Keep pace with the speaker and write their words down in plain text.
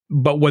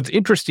But what's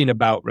interesting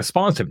about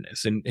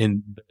responsiveness,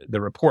 and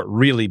the report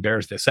really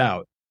bears this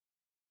out,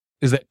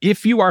 is that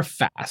if you are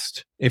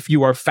fast, if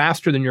you are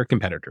faster than your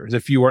competitors,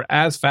 if you are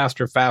as fast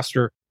or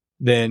faster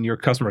than your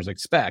customers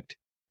expect,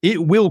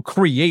 it will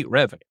create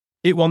revenue.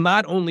 It will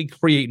not only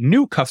create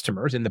new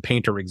customers in the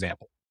painter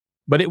example,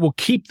 but it will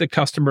keep the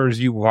customers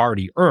you've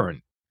already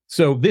earned.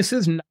 So this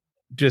is not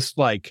just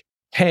like,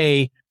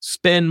 hey,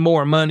 spend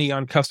more money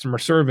on customer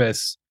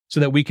service so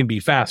that we can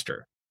be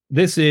faster.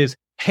 This is,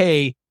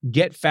 hey,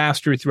 get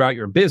faster throughout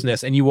your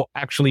business and you will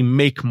actually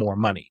make more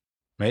money,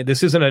 right?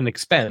 This isn't an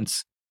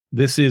expense.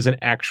 This is an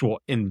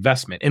actual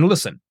investment. And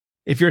listen,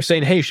 if you're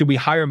saying, hey, should we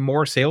hire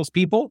more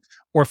salespeople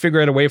or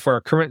figure out a way for our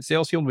current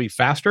sales team to be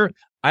faster?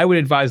 I would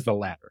advise the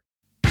latter.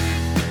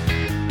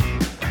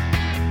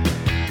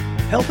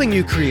 Helping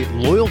you create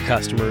loyal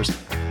customers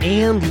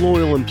and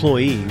loyal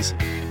employees,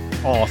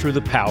 all through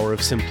the power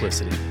of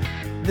simplicity.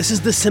 This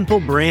is the Simple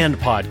Brand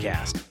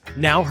Podcast,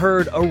 now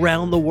heard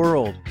around the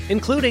world,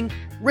 including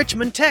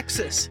Richmond,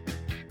 Texas.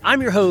 I'm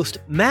your host,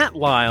 Matt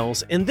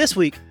Lyles, and this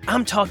week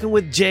I'm talking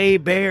with Jay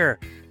Baer.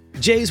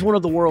 Jay's one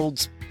of the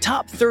world's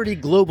top 30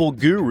 global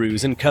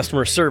gurus in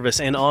customer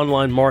service and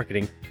online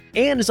marketing,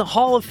 and is a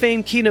Hall of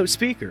Fame keynote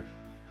speaker.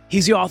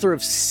 He's the author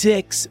of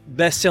 6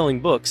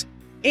 best-selling books,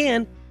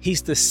 and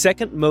he's the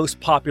second most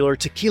popular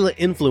tequila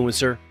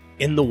influencer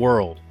in the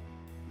world.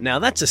 Now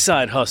that's a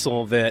side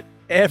hustle that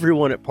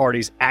everyone at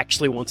parties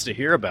actually wants to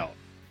hear about.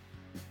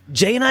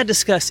 Jay and I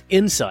discuss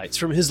insights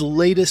from his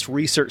latest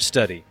research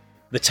study,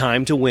 The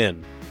Time to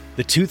Win,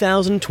 the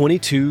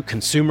 2022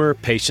 Consumer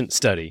Patient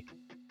Study.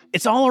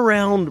 It's all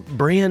around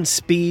brand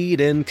speed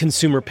and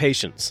consumer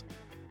patience.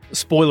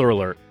 Spoiler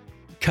alert,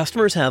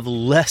 customers have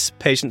less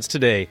patience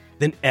today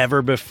than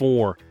ever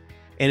before.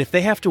 And if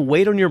they have to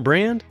wait on your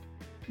brand,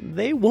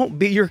 they won't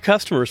be your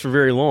customers for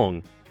very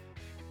long.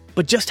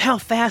 But just how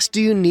fast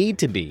do you need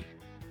to be?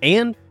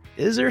 And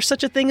is there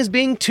such a thing as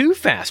being too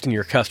fast in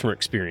your customer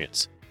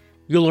experience?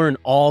 You'll learn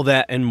all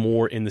that and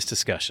more in this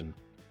discussion.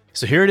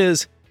 So here it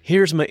is.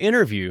 Here's my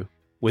interview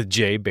with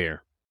Jay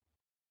Baer.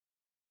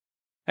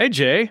 Hey,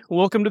 Jay,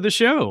 welcome to the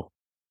show.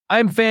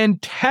 I'm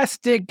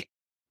fantastic,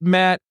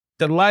 Matt.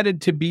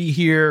 Delighted to be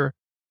here,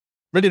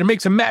 ready to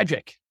make some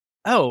magic.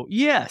 Oh,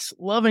 yes,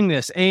 loving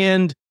this.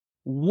 And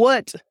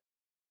what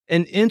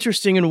an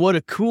interesting and what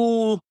a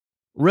cool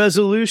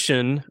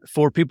resolution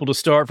for people to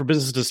start, for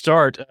businesses to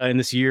start in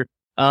this year,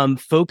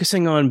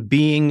 focusing on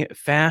being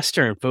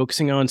faster and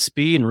focusing on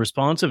speed and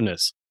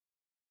responsiveness.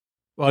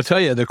 Well, I'll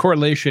tell you, the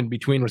correlation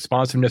between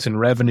responsiveness and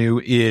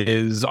revenue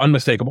is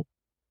unmistakable.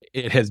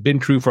 It has been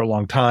true for a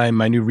long time.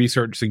 My new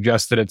research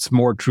suggests that it's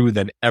more true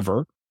than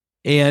ever.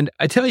 And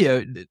I tell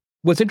you,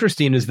 what's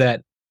interesting is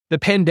that the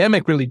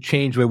pandemic really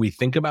changed the way we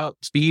think about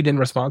speed and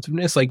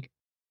responsiveness. Like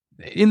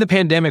in the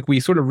pandemic, we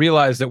sort of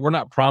realized that we're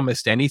not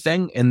promised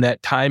anything and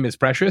that time is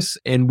precious.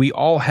 And we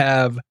all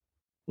have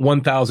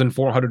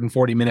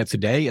 1,440 minutes a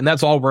day. And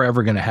that's all we're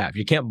ever going to have.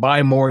 You can't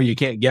buy more. You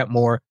can't get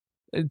more.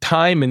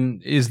 Time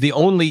is the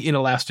only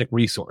inelastic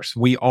resource.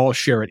 We all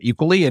share it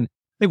equally. And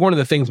I think one of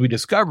the things we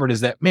discovered is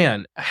that,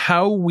 man,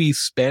 how we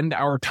spend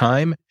our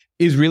time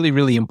is really,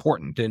 really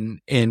important.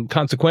 And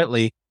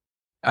consequently,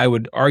 I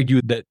would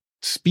argue that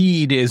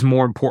speed is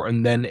more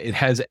important than it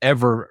has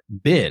ever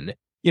been.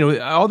 You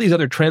know, all these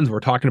other trends we're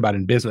talking about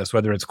in business,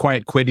 whether it's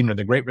quiet quitting or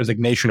the great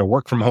resignation or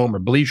work from home or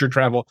leisure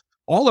travel,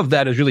 all of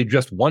that is really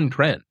just one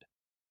trend,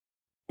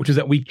 which is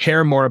that we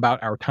care more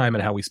about our time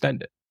and how we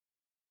spend it.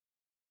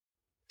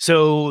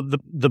 So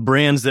the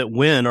brands that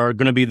win are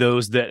going to be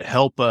those that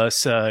help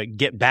us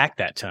get back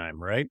that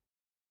time, right?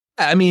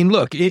 I mean,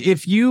 look,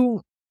 if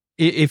you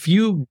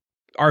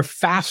are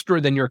faster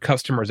than your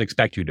customers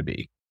expect you to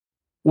be,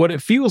 what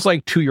it feels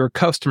like to your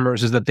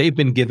customers is that they've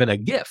been given a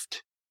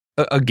gift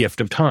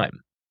of time.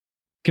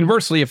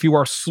 Conversely, if you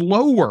are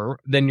slower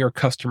than your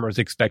customers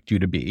expect you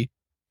to be,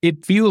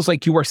 it feels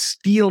like you are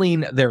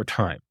stealing their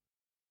time.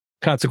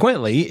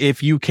 Consequently,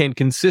 if you can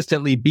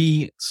consistently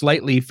be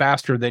slightly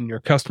faster than your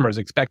customers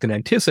expect and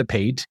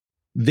anticipate,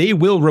 they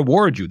will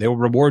reward you. They will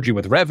reward you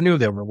with revenue.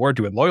 They'll reward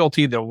you with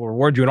loyalty. They'll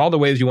reward you in all the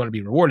ways you want to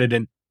be rewarded.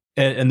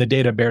 And the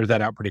data bears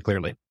that out pretty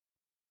clearly.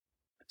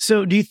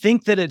 So do you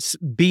think that it's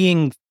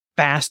being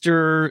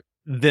faster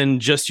than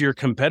just your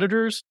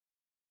competitors?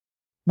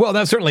 Well,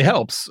 that certainly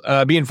helps.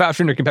 Being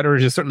faster than your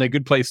competitors is certainly a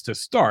good place to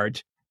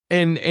start.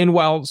 And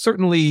while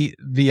certainly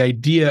the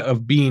idea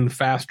of being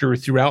faster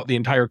throughout the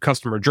entire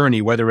customer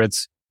journey, whether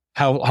it's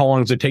how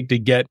long does it take to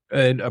get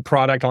a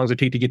product, how long does it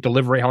take to get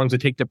delivery, how long does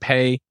it take to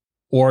pay,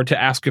 or to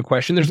ask a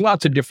question, there's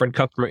lots of different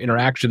customer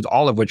interactions,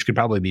 all of which could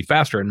probably be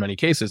faster in many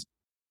cases.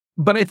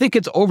 But I think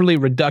it's overly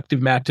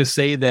reductive, Matt, to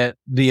say that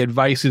the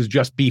advice is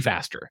just be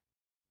faster,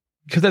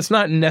 because that's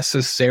not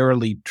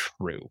necessarily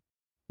true.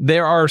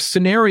 There are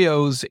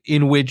scenarios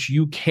in which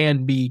you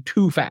can be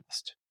too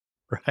fast.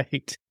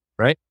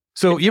 Right?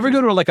 So you ever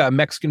go to like a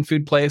Mexican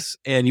food place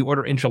and you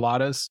order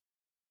enchiladas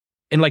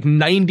and like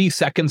 90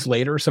 seconds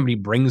later, somebody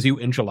brings you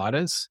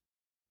enchiladas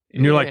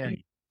and you're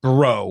like,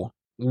 bro,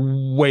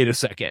 wait a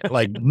second.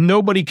 Like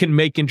nobody can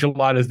make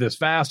enchiladas this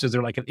fast. Is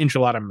there like an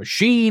enchilada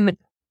machine?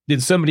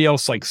 Did somebody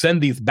else like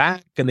send these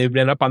back and they've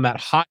been up on that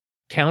hot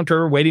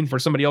counter waiting for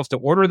somebody else to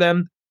order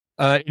them?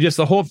 Just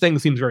the whole thing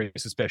seems very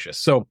suspicious.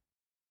 So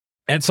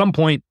at some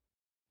point,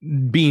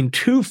 being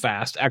too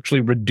fast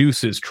actually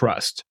reduces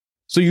trust.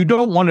 So you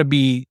don't want to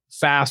be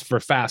fast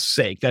for fast's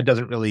sake. That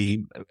doesn't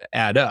really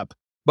add up.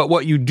 But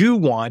what you do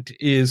want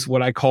is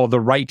what I call the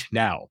right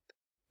now.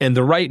 And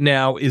the right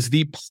now is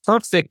the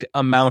perfect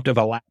amount of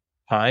elapsed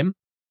time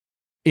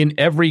in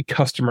every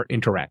customer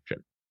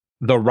interaction.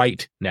 The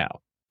right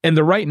now. And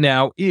the right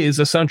now is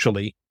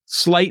essentially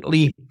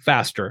slightly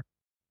faster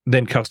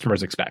than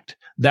customers expect.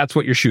 That's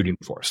what you're shooting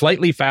for.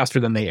 Slightly faster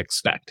than they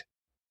expect.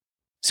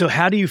 So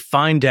how do you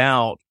find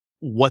out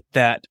what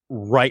that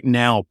right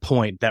now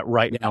point, that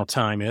right now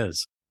time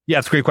is? Yeah,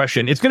 it's a great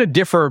question. It's going to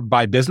differ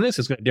by business.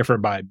 It's going to differ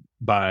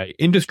by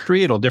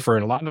industry. It'll differ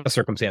in a lot of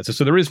circumstances.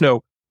 So there is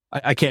no,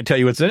 I can't tell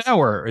you it's an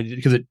hour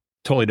because it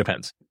totally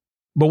depends.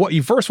 But what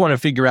you first want to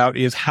figure out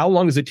is how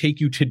long does it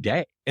take you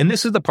today? And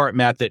this is the part,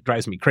 Matt, that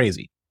drives me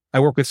crazy. I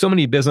work with so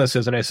many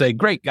businesses and I say,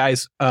 great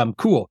guys,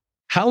 cool.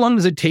 How long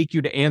does it take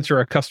you to answer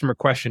a customer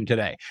question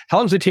today? How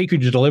long does it take you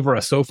to deliver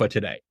a sofa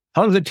today?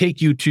 How long does it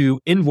take you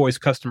to invoice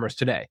customers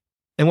today?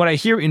 And what I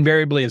hear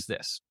invariably is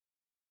this.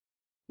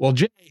 Well,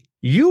 Jay,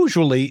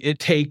 usually it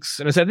takes,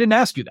 and I said, I didn't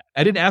ask you that.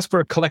 I didn't ask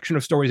for a collection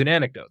of stories and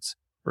anecdotes.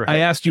 Right. I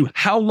asked you,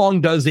 how long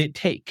does it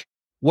take?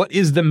 What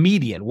is the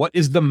median? What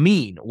is the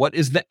mean? What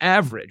is the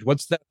average?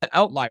 What's the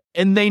outlier?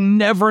 And they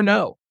never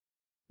know.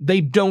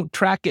 They don't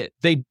track it.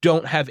 They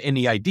don't have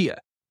any idea.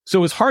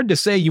 So it's hard to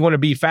say you want to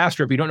be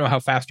faster if you don't know how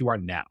fast you are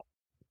now.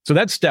 So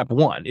that's step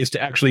one, is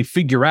to actually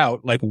figure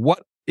out like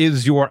what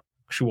is your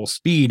actual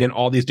speed in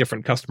all these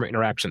different customer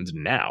interactions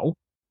now.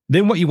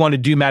 Then what you want to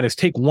do, Matt, is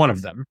take one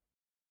of them.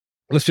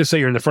 Let's just say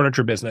you're in the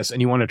furniture business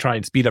and you want to try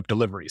and speed up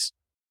deliveries.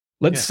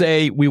 Let's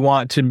say we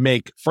want to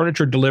make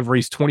furniture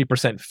deliveries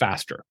 20%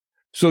 faster.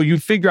 So you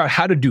figure out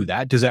how to do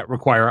that. Does that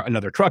require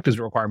another truck? Does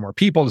it require more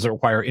people? Does it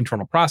require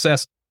internal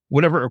process?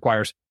 Whatever it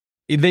requires.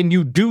 Then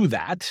you do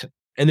that.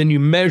 And then you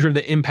measure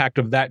the impact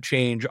of that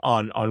change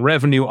on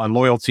revenue, on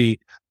loyalty,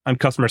 on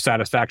customer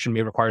satisfaction.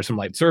 May require some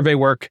light survey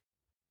work.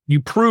 You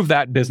prove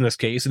that business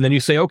case. And then you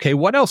say, okay,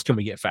 what else can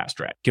we get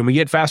faster at? Can we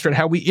get faster at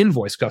how we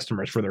invoice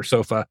customers for their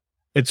sofa,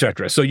 et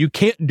cetera? So you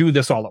can't do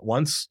this all at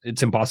once.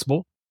 It's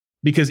impossible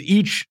because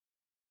each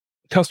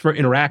customer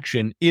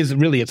interaction is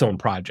really its own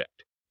project.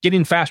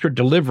 Getting faster at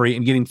delivery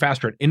and getting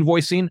faster at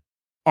invoicing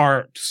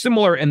are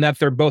similar in that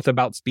they're both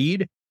about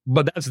speed,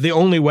 but that's the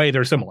only way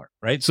they're similar,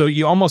 right? So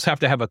you almost have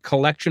to have a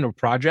collection of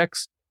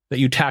projects that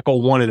you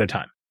tackle one at a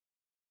time.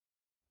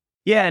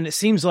 Yeah, and it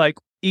seems like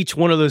each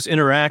one of those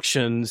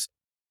interactions,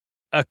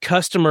 a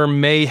customer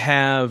may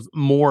have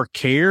more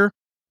care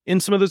in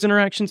some of those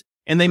interactions,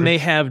 and they may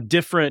have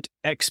different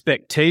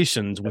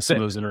expectations with some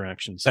of those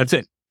interactions. That's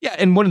it. Yeah,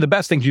 and one of the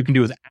best things you can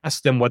do is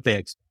ask them what they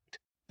expect.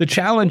 The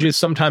challenge is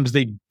sometimes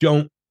they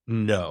don't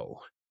know.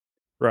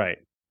 Right.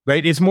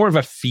 It's more of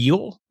a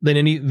feel than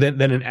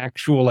an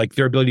actual, like,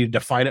 their ability to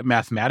define it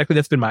mathematically.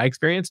 That's been my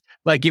experience.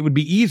 Like, it would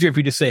be easier if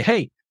you just say,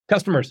 hey,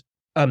 customers,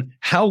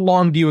 how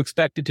long do you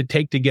expect it to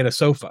take to get a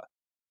sofa?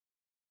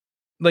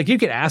 Like, you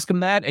could ask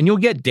them that and you'll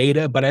get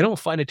data, but I don't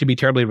find it to be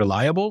terribly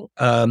reliable.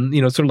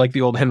 Sort of like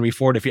the old Henry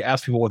Ford, if you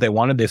ask people what they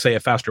wanted, they say a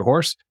faster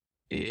horse.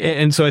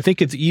 And so I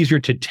think it's easier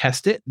to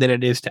test it than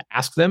it is to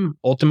ask them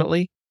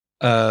ultimately.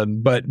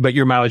 But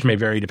your mileage may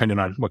vary depending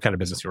on what kind of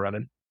business you're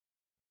running.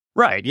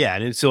 Right. Yeah.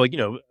 And so, like,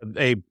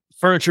 a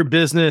furniture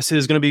business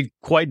is going to be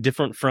quite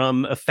different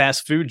from a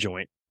fast food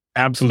joint.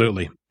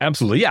 Absolutely.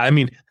 Absolutely. Yeah. I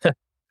mean,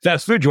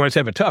 fast food joints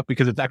have it tough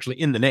because it's actually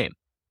in the name,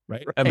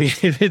 right? I mean,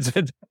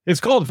 it's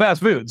called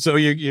fast food. So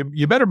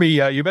you better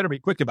be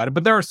quick about it.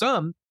 But there are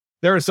some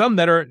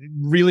that are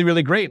really,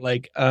 really great.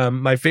 Like,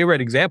 my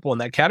favorite example in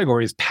that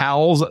category is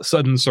Pal's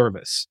Sudden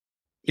Service.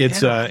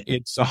 It's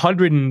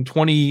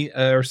 120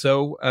 or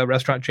so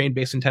restaurant chain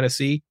based in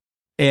Tennessee,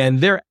 and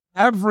their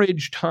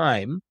average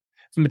time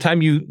from the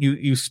time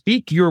you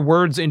speak your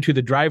words into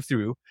the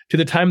drive-through to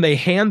the time they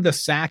hand the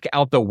sack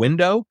out the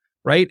window,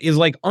 right, is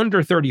like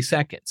under 30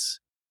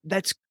 seconds.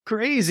 That's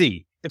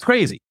crazy. It's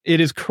crazy. It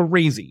is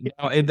crazy.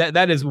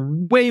 That is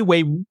way,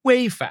 way,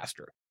 way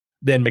faster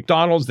than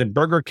McDonald's, than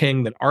Burger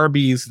King, than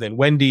Arby's, than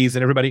Wendy's,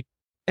 and everybody.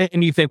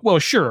 And you think, well,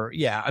 sure,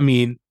 yeah. I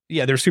mean,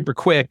 yeah, they're super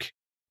quick.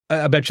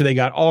 I bet you they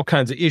got all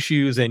kinds of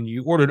issues, and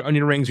you ordered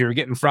onion rings, and you're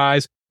getting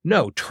fries.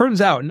 No,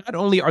 turns out not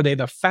only are they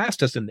the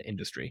fastest in the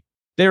industry,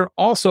 they're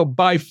also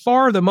by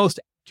far the most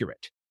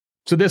accurate.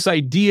 So this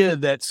idea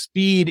that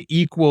speed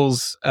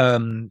equals,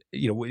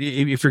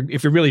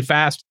 if you're really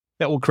fast,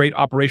 that will create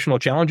operational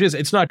challenges,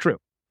 it's not true,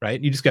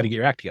 right? You just got to get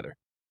your act together.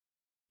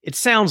 It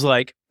sounds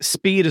like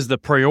speed is the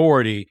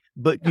priority,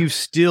 but you've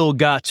still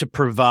got to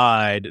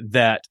provide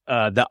that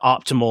the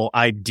optimal,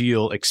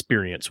 ideal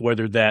experience,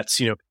 whether that's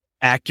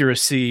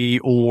accuracy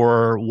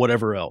or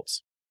whatever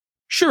else.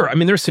 Sure. I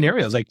mean, there's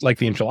scenarios like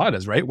the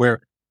enchiladas, right?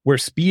 Where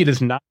speed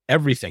is not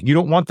everything. You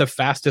don't want the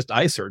fastest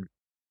eye surgeon,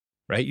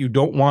 right? You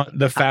don't want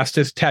the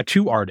fastest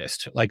tattoo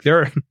artist, like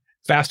their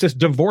fastest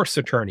divorce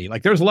attorney.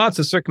 Like, there's lots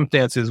of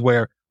circumstances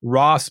where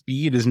raw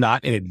speed is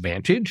not an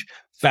advantage.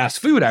 Fast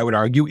food, I would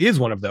argue, is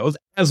one of those,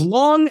 as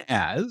long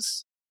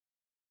as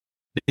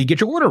they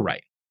get your order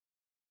right.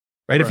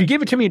 Right? If you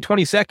give it to me in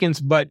 20 seconds,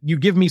 but you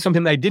give me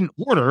something that I didn't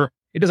order,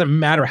 it doesn't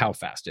matter how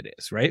fast it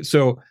is, right?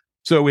 So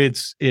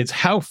it's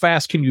how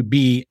fast can you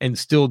be and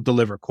still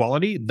deliver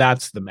quality?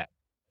 That's the method.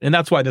 And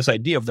that's why this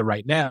idea of the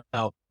right now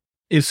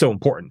is so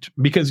important.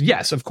 Because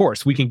yes, of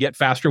course, we can get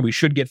faster. We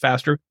should get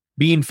faster.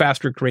 Being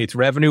faster creates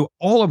revenue.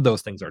 All of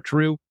those things are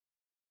true.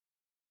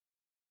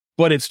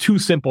 But it's too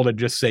simple to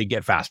just say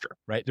get faster,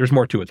 right? There's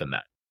more to it than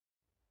that.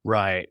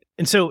 Right.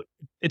 And so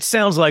it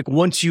sounds like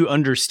once you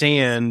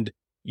understand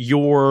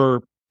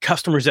your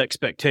customer's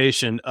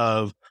expectation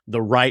of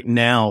the right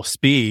now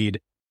speed,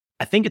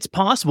 I think it's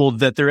possible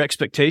that their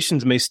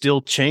expectations may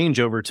still change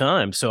over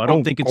time. So I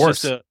don't think it's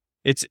just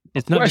it's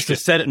not just to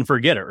set it and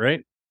forget it,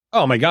 right?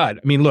 Oh my God.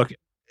 I mean, look,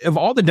 of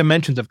all the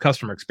dimensions of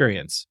customer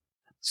experience,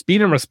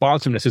 speed and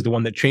responsiveness is the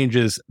one that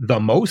changes the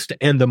most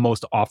and the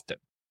most often.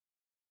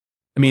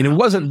 I mean, it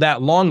wasn't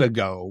that long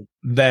ago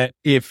that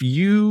if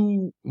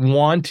you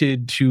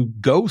wanted to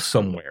go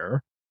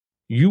somewhere,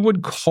 you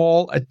would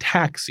call a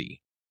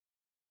taxi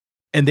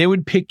and they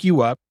would pick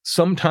you up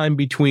sometime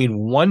between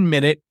 1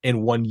 minute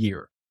and 1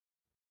 year.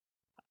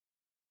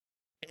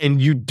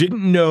 And you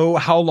didn't know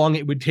how long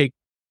it would take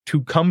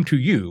to come to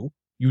you.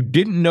 You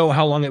didn't know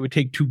how long it would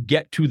take to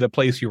get to the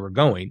place you were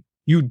going.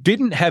 You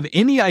didn't have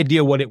any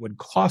idea what it would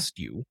cost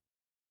you.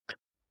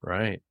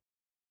 Right.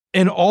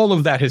 And all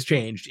of that has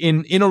changed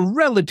in a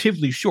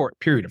relatively short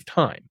period of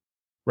time,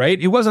 right?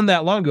 It wasn't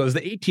that long ago. It was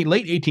the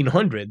late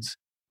 1800s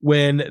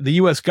when the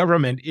U.S.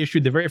 government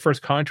issued the very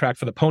first contract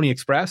for the Pony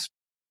Express.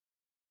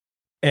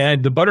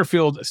 And the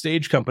Butterfield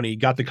Stage Company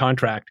got the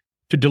contract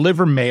to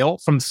deliver mail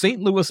from St.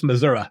 Louis,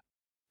 Missouri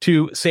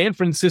to San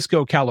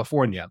Francisco,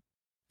 California.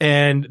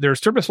 And their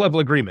service level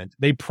agreement,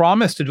 they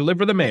promised to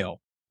deliver the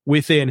mail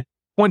within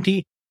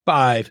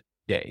 25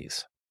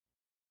 days.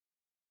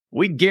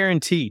 We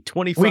guarantee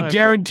 25. We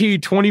guarantee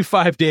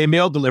 25-day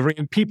mail delivery,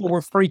 and people were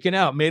freaking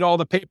out, made all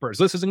the papers.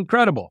 This is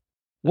incredible.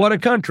 What a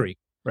country,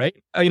 right?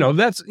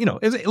 That's,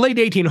 it's late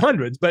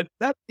 1800s, but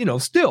that,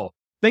 still,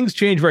 things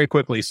change very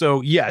quickly.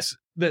 So yes,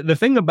 the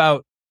thing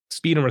about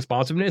speed and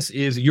responsiveness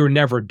is you're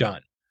never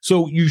done.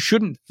 So you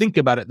shouldn't think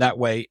about it that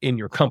way in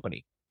your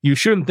company. You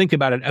shouldn't think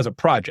about it as a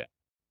project.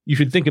 You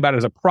should think about it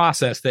as a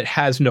process that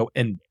has no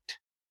end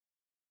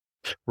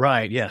date.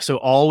 Right. Yeah. So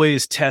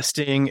always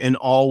testing and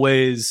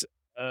always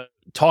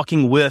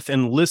talking with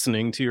and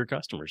listening to your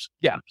customers.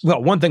 Yeah.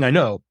 Well, one thing I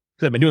know,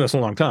 because I've been doing this a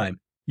long time,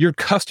 your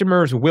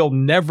customers will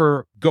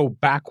never go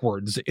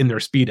backwards in their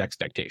speed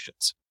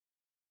expectations.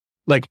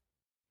 Like,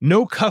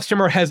 no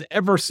customer has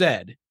ever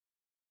said,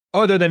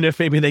 other than if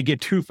maybe they get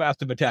too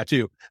fast of a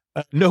tattoo,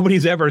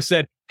 nobody's ever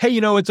said, hey,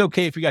 it's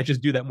okay if you guys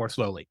just do that more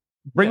slowly.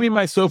 Bring me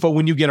my sofa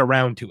when you get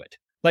around to it.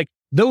 Like,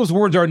 those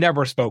words are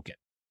never spoken.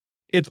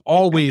 It's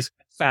always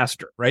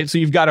faster, right? So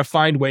you've got to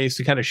find ways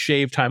to kind of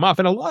shave time off.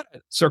 In a lot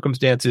of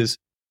circumstances,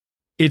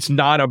 it's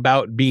not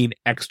about being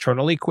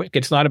externally quick.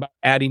 It's not about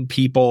adding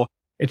people.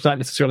 It's not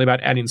necessarily about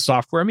adding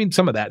software. I mean,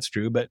 some of that's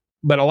true, but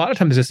a lot of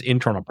times it's this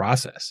internal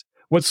process.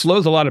 What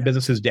slows a lot of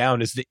businesses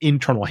down is the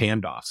internal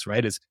handoffs,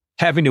 right? Is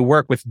having to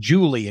work with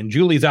Julie, and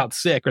Julie's out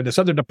sick, or this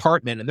other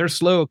department, and they're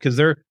slow because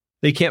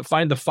they can't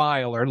find the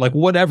file, or like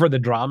whatever the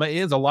drama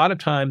is. A lot of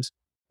times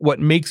what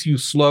makes you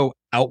slow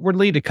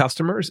outwardly to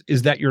customers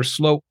is that you're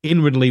slow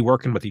inwardly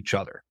working with each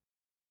other.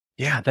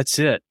 Yeah, that's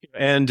it.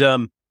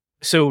 And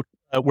so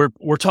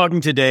we're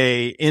talking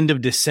today, end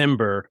of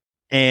December,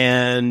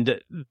 and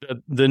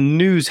the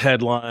news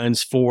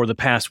headlines for the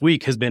past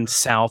week has been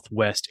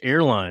Southwest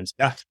Airlines.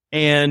 Yeah.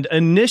 And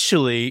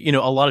initially, a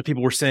lot of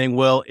people were saying,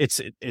 well,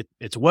 it's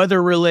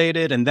weather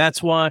related, and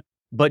that's why.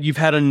 But you've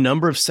had a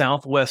number of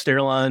Southwest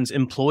Airlines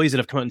employees that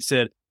have come out and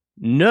said,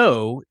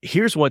 no,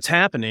 here's what's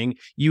happening.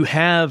 You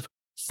have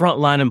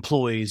frontline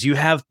employees, you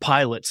have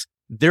pilots.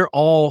 They're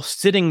all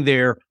sitting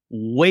there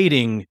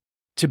waiting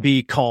to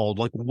be called,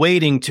 like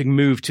waiting to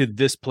move to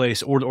this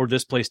place or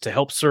this place to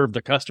help serve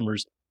the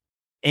customers.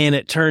 And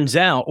it turns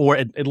out, or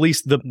at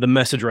least the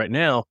message right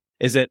now,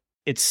 is that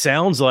it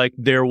sounds like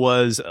there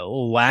was a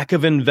lack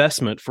of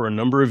investment for a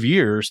number of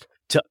years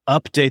to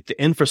update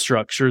the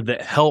infrastructure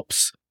that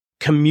helps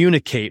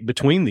communicate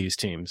between these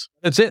teams.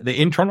 That's it.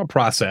 The internal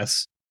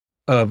process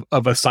of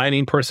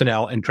assigning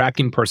personnel and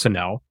tracking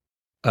personnel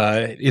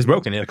is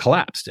broken. It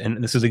collapsed.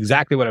 And this is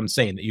exactly what I'm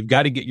saying, that you've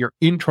got to get your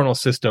internal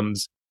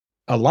systems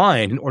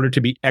aligned in order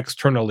to be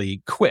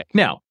externally quick.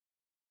 Now,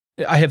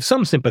 I have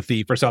some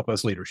sympathy for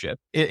Southwest leadership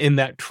in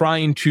that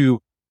trying to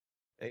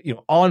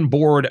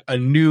onboard a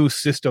new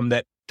system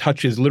that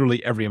touches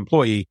literally every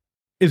employee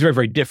is very,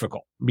 very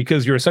difficult,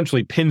 because you're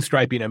essentially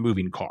pinstriping a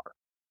moving car,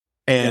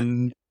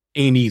 and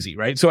ain't easy,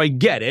 right? So I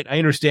get it. I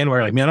understand why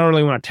you're like, man, I don't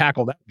really want to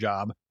tackle that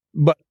job.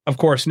 But of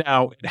course,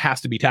 now it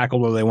has to be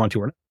tackled whether they want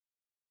to or not.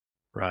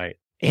 Right.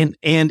 And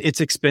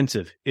it's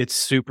expensive. It's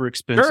super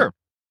expensive. Sure.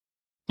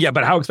 Yeah,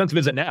 but how expensive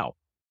is it now?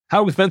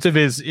 How expensive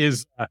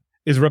is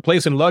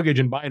replacing luggage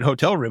and buying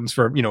hotel rooms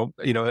for,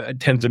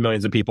 tens of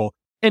millions of people?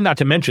 And not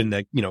to mention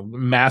the,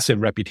 massive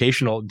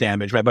reputational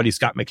damage. My buddy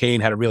Scott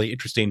McCain had a really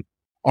interesting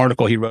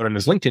article he wrote on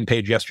his LinkedIn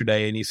page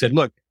yesterday. And he said,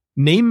 look,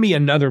 name me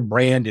another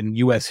brand in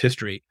U.S.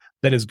 history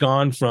that has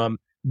gone from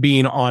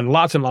being on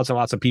lots and lots and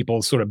lots of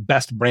people's sort of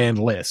best brand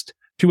list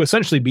to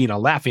essentially being a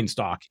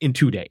laughingstock in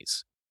 2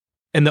 days.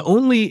 And the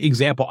only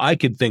example I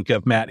could think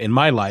of, Matt, in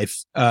my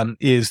life,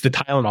 is the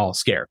Tylenol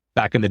scare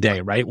back in the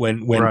day, right?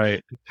 When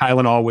Right.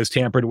 Tylenol was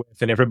tampered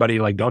with and everybody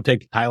like, don't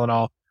take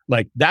Tylenol.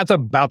 Like that's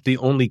about the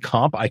only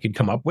comp I could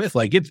come up with.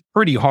 Like it's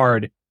pretty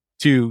hard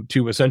to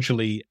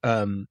essentially,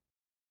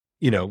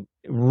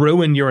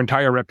 ruin your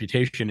entire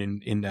reputation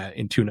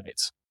in 2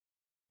 nights.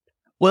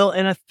 Well,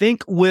 and I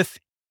think with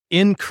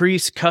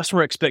increased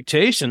customer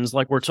expectations,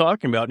 like we're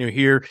talking about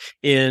here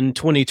in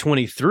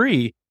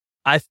 2023,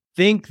 I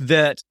think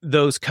that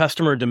those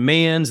customer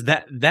demands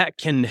that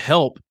can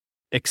help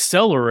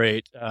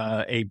accelerate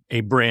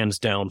a brand's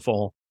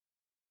downfall.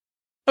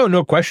 Oh,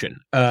 no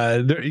question.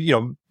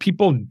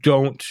 People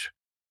don't,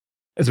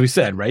 as we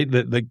said, right?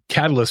 The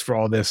catalyst for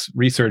all this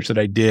research that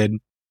I did,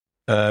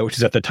 which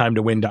is at the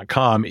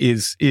timetowin.com,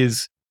 is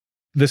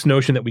this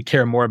notion that we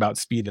care more about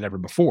speed than ever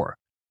before.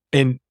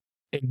 And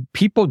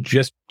people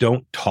just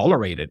don't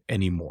tolerate it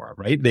anymore,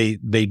 right?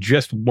 They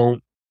just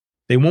won't.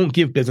 They won't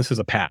give businesses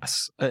a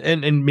pass,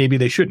 and maybe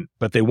they shouldn't,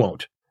 but they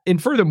won't.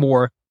 And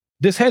furthermore,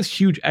 this has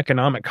huge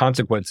economic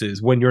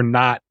consequences when you're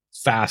not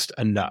fast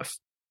enough.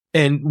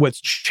 And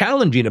what's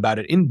challenging about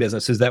it in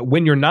business is that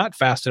when you're not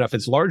fast enough,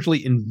 it's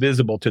largely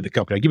invisible to the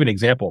company. I'll give you an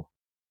example.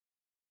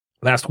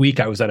 Last week,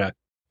 I was at a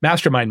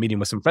mastermind meeting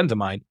with some friends of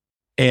mine,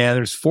 and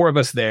there's 4 of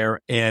us there,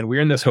 and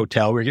we're in this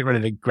hotel. We're getting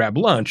ready to grab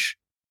lunch,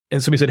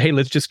 and somebody said, "Hey,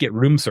 let's just get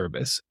room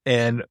service."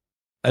 And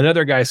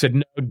another guy said,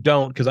 "No,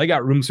 don't, because I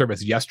got room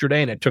service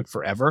yesterday and it took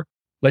forever.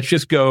 Let's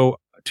just go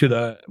to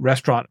the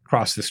restaurant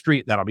across the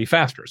street. That'll be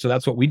faster." So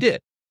that's what we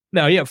did.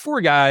 Now, you have 4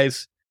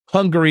 guys,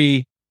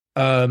 hungry,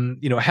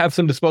 have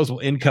some disposable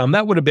income.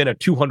 That would have been a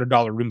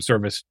 $200 room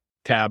service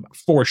tab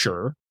for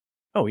sure.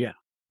 Oh, yeah.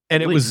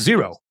 And it was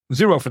zero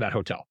for that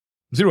hotel,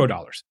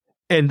 $0.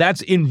 And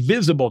that's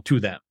invisible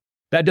to them.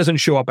 That doesn't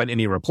show up on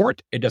any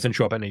report. It doesn't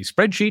show up on any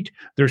spreadsheet.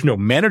 There's no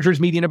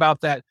managers meeting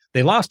about that.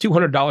 They lost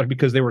 $200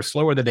 because they were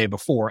slower the day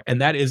before, and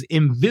that is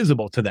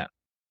invisible to them.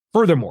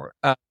 Furthermore,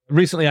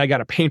 recently I got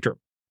a painter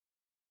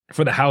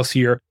for the house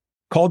here,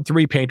 called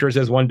 3 painters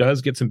as one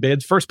does, get some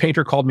bids. First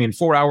painter called me in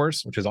 4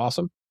 hours, which is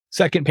awesome.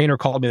 Second painter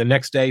called me the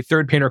next day.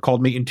 Third painter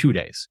called me in 2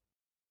 days.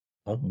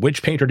 Well,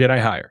 which painter did I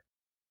hire?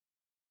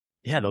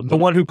 Yeah, the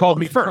one who called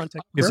me first.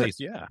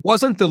 Yeah.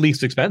 Wasn't the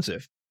least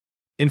expensive.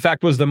 In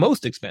fact, was the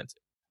most expensive.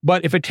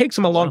 But if it takes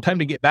them a long time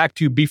to get back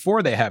to you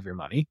before they have your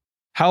money,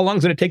 how long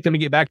is it going to take them to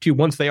get back to you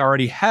once they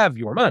already have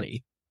your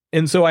money?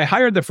 And so I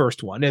hired the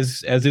first one,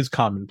 as is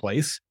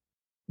commonplace.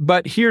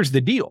 But here's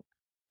the deal.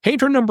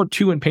 Painter number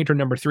 2 and painter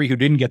number 3 who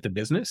didn't get the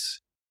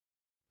business,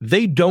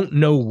 they don't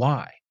know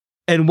why.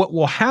 And what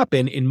will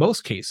happen in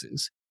most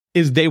cases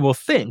is they will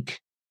think,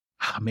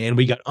 man,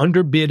 we got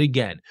underbid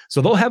again.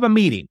 So they'll have a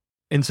meeting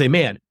and say,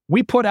 man,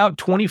 we put out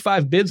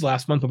 25 bids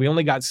last month, but we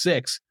only got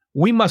 6.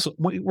 We're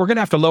going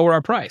to have to lower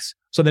our price.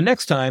 So the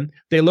next time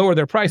they lower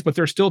their price, but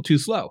they're still too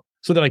slow.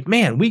 So they're like,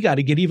 man, we got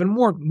to get even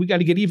more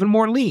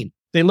lean.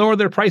 They lower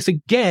their price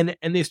again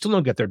and they still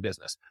don't get their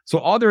business. So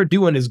all they're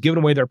doing is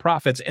giving away their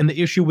profits. And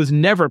the issue was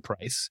never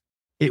price.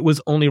 It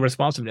was only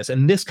responsiveness.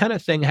 And this kind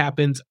of thing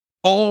happens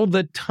all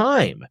the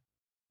time.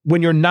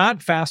 When you're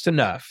not fast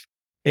enough,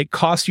 it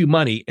costs you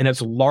money and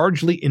it's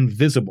largely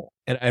invisible.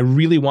 And I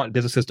really want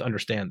businesses to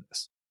understand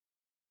this.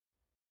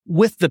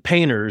 With the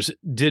painters,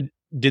 did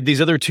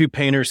these other 2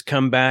 painters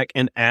come back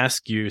and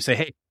ask you, say,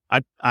 hey,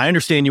 I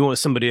understand you went with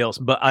somebody else,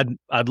 but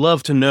I'd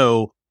love to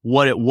know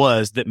what it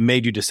was that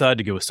made you decide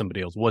to go with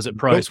somebody else? Was it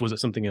price? Nope. Was it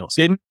something else?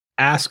 Didn't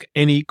ask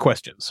any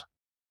questions.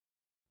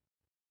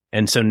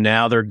 And so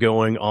now they're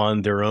going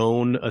on their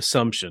own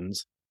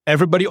assumptions.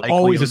 Everybody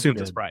always assumes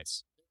it's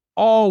price.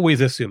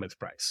 Always assume it's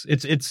price.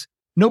 It's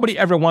nobody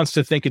ever wants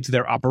to think it's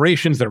their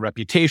operations, their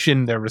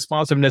reputation, their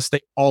responsiveness.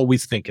 They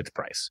always think it's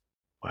price.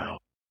 Wow.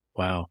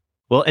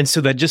 Well, and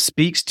so that just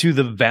speaks to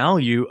the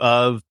value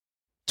of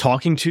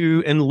talking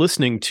to and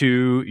listening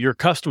to your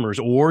customers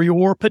or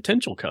your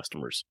potential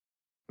customers.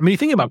 I mean, you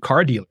think about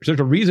car dealers. There's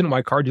a reason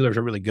why car dealers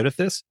are really good at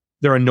this.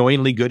 They're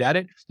annoyingly good at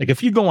it. Like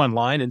if you go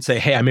online and say,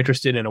 hey, I'm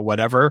interested in a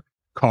whatever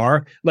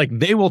car, like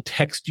they will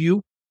text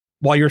you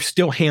while you're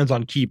still hands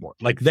on keyboard.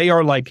 Like they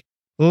are like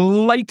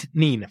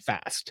lightning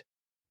fast.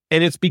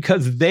 And it's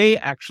because they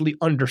actually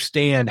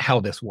understand how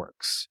this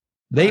works.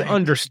 They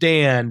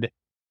understand,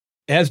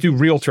 as do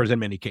realtors in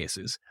many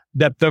cases,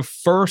 that the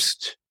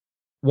first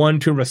one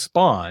to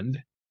respond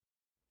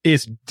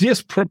is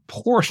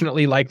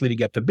disproportionately likely to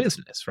get the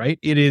business, right?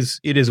 It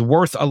is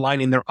worth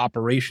aligning their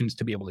operations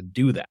to be able to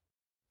do that.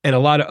 And a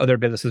lot of other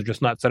businesses are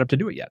just not set up to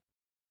do it yet.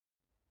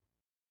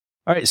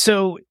 All right.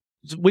 So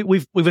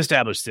we've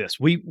established this.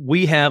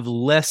 We have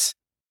less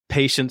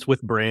patience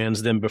with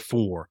brands than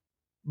before.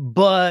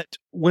 But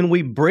when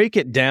we break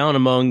it down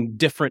among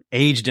different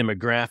age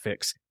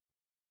demographics,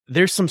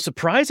 there's some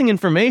surprising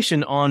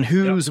information on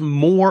who's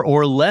more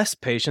or less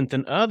patient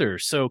than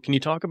others. So can you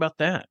talk about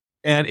that?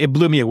 And it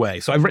blew me away.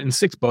 So I've written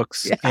 6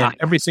 books, and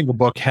every single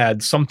book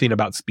had something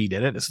about speed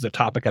in it. This is a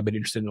topic I've been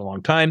interested in a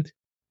long time.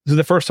 This is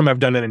the first time I've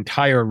done an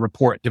entire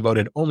report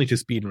devoted only to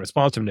speed and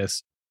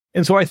responsiveness.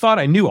 And so I thought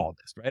I knew all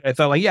this, right? I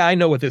thought I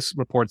know what this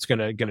report's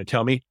gonna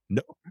tell me.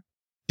 No,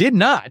 did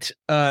not.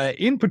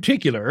 In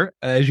particular,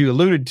 as you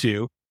alluded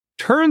to,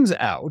 turns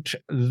out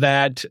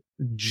that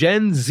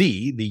Gen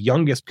Z, the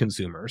youngest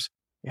consumers,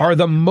 are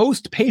the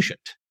most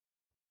patient.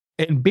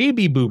 And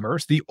baby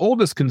boomers, the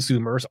oldest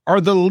consumers, are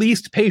the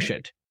least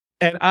patient.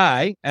 And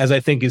I, as I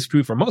think is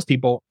true for most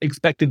people,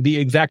 expected the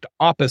exact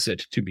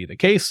opposite to be the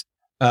case.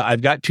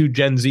 I've got 2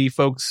 Gen Z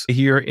folks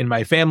here in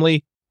my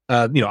family.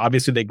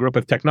 Obviously they grew up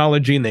with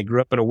technology and they grew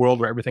up in a world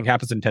where everything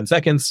happens in 10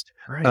 seconds.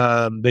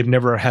 Right. They've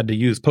never had to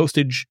use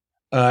postage.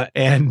 I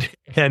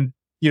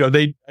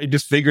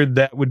just figured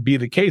that would be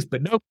the case,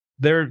 but nope,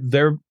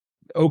 they're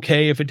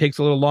okay if it takes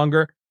a little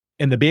longer.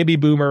 And the baby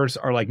boomers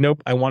are like,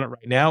 nope, I want it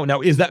right now. Now,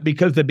 is that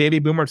because the baby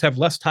boomers have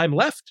less time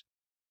left?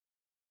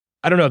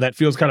 I don't know. That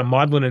feels kind of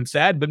maudlin and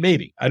sad, but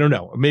maybe. I don't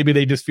know. Maybe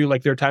they just feel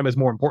like their time is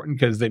more important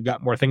because they've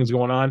got more things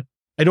going on.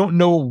 I don't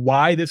know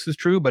why this is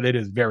true, but it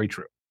is very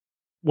true.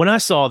 When I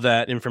saw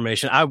that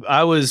information,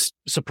 I was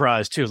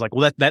surprised too. I was like,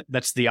 well,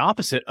 that's the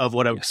opposite of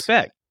what I would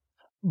expect.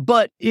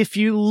 But if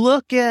you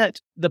look at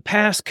the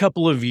past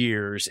couple of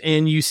years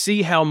and you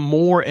see how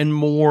more and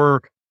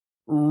more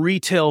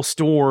retail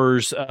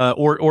stores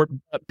or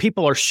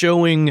people are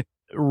showing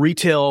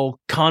retail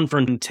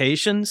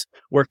confrontations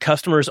where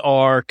customers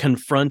are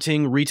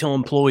confronting retail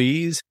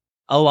employees,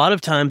 a lot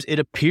of times it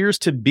appears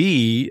to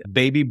be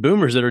baby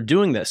boomers that are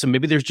doing that. So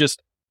maybe there's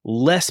just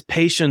less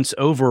patience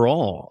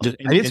overall.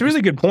 It's a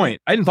really good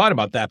point. I hadn't thought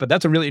about that, but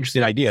that's a really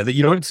interesting idea that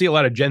you don't see a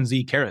lot of Gen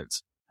Z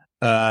Karens.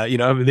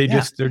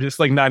 They're just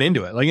like not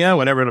into it. Like, yeah,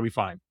 whatever, it'll be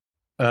fine.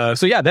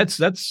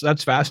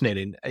 That's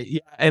fascinating.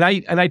 And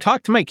I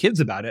talked to my kids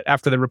about it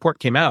after the report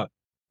came out.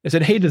 I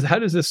said, hey, how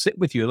does this sit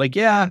with you? Like,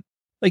 yeah,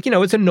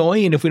 it's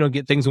annoying if we don't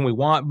get things when we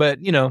want, but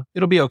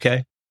it'll be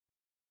okay.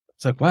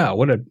 It's like, wow,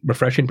 what a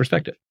refreshing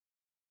perspective.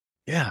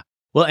 Yeah.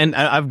 Well, and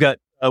I've got,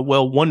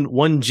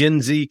 one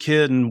Gen Z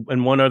kid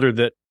and one other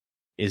that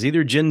is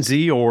either Gen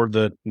Z or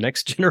the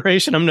next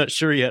generation. I'm not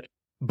sure yet,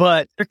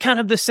 but they're kind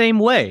of the same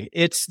way.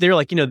 They're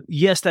like,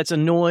 yes, that's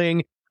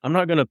annoying. I'm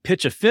not going to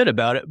pitch a fit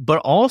about it, but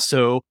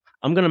also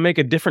I'm going to make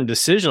a different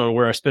decision on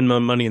where I spend my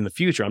money in the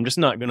future. I'm just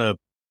not going to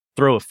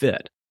throw a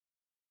fit.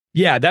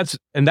 Yeah, that's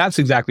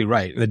exactly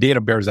right. The data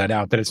bears that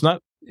out, that it's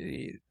not,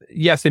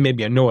 yes, they may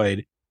be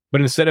annoyed,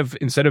 but instead of,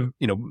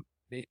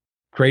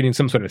 creating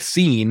some sort of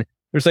scene,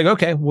 they're just like,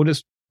 okay, we'll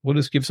just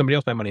give somebody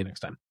else my money next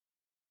time.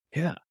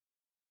 Yeah.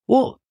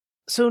 Well,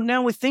 so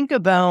now we think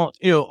about,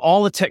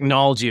 all the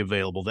technology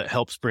available that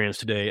helps brands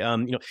today.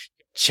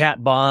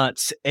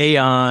 Chatbots,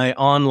 AI,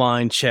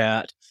 online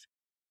chat.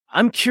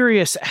 I'm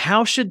curious,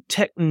 how should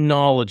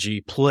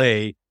technology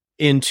play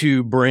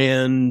into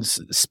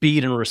brands'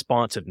 speed and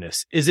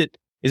responsiveness? Is it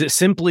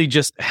simply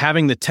just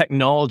having the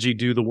technology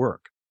do the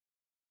work?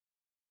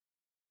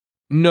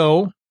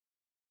 No.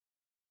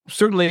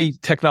 Certainly,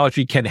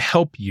 technology can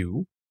help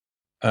you.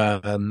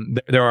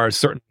 There are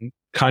certain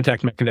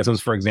contact mechanisms,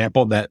 for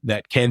example,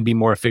 that can be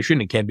more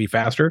efficient and can be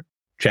faster.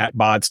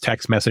 Chatbots,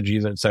 text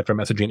messages, et cetera,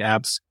 messaging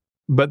apps.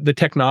 But the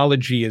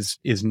technology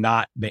is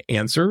not the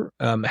answer.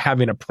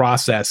 Having a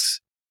process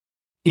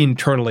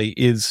internally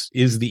is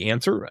the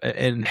answer,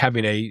 and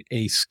having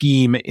a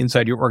scheme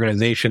inside your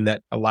organization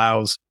that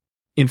allows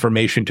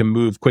information to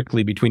move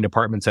quickly between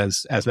departments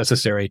as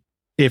necessary.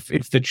 If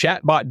the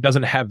chatbot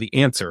doesn't have the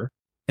answer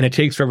and it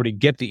takes forever to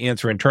get the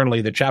answer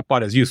internally, the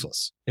chatbot is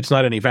useless. It's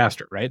not any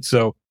faster, right?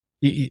 So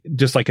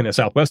just like in the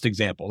Southwest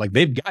example, like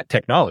they've got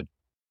technology,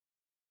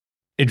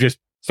 it just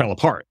fell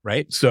apart,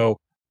 right? So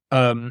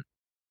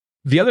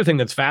the other thing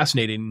that's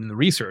fascinating in the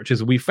research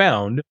is we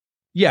found,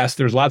 yes,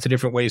 there's lots of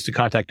different ways to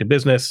contact a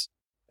business,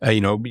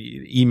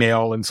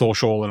 email and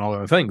social and all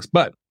other things.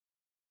 But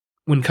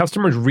when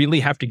customers really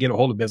have to get a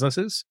hold of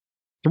businesses,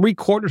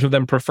 3/4 of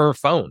them prefer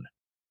phone,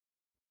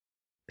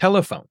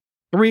 telephone,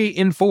 3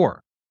 in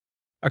 4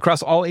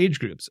 across all age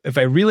groups. If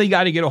I really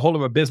got to get a hold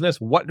of a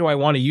business, what do I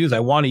want to use? I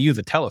want to use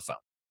a telephone,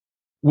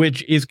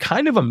 which is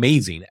kind of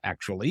amazing,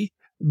 actually,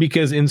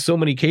 because in so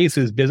many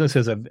cases,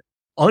 businesses have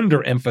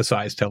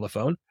underemphasized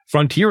telephone.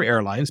 Frontier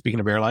Airlines, speaking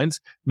of airlines,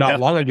 not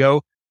long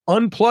ago,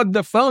 unplugged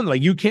the phone.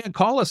 Like, you can't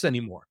call us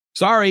anymore.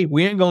 Sorry,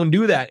 we ain't going to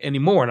do that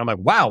anymore. And I'm like,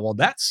 wow, well,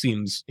 that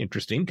seems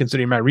interesting,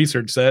 considering my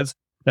research says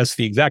that's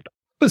the exact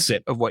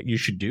opposite of what you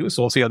should do.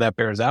 So we'll see how that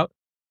bears out.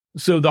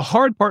 So the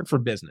hard part for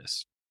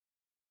business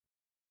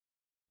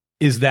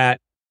is that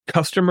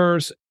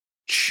customers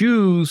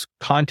choose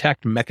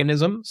contact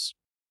mechanisms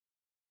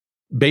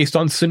based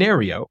on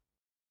scenario,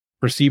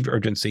 perceived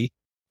urgency,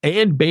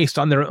 and based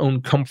on their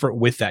own comfort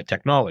with that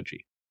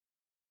technology.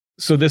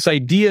 So this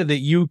idea that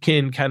you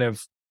can kind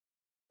of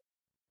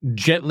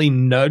gently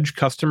nudge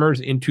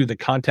customers into the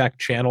contact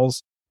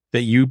channels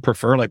that you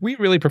prefer, like, we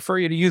really prefer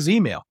you to use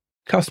email.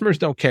 Customers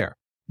don't care.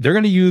 they're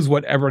going to use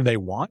whatever they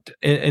want.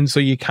 And so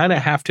you kind of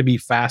have to be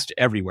fast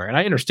everywhere. And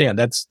I understand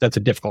that's a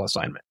difficult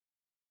assignment.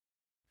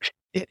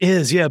 It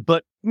is, yeah.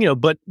 But,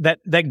 but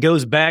that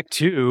goes back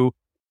to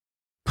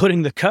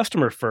putting the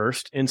customer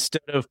first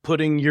instead of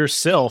putting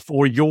yourself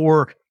or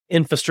your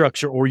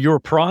infrastructure or your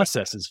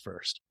processes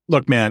first.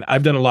 Look, man,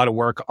 I've done a lot of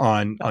work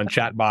on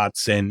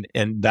chatbots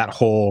and that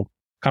whole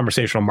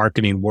conversational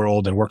marketing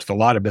world, and worked with a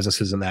lot of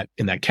businesses in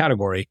that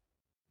category.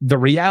 The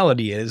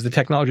reality is the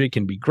technology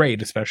can be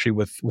great, especially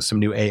with some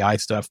new AI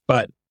stuff.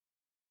 But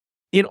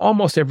in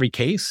almost every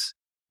case,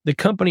 the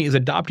company is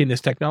adopting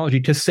this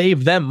technology to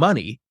save them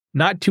money,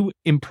 not to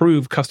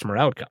improve customer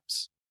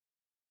outcomes.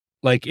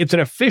 Like, it's an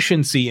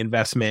efficiency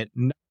investment,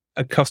 not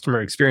a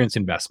customer experience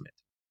investment.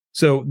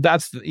 So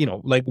that's,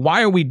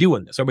 why are we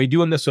doing this? Are we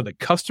doing this so the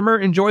customer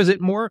enjoys it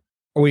more?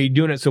 Or are we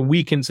doing it so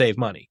we can save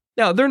money?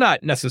 Now, they're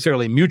not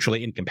necessarily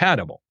mutually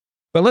incompatible,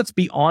 but let's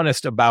be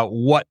honest about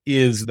what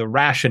is the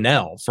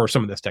rationale for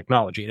some of this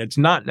technology. And it's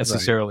not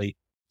necessarily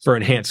for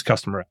enhanced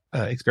customer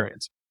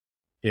experience.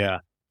 Yeah.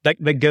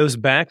 That goes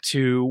back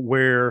to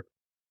where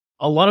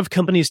a lot of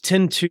companies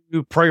tend to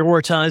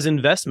prioritize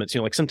investments.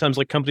 Like sometimes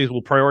companies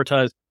will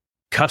prioritize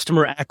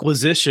customer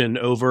acquisition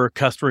over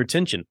customer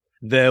retention.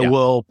 They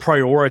will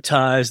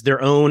prioritize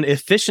their own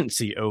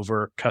efficiency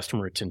over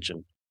customer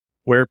retention,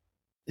 where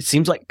it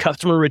seems like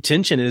customer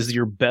retention is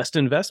your best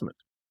investment.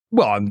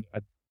 Well,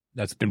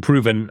 that's been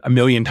proven a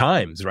million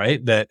times,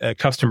 right? That a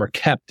customer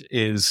kept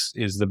is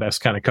the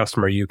best kind of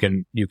customer you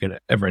can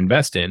ever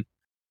invest in.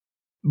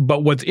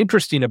 But what's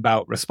interesting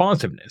about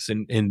responsiveness,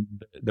 and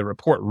the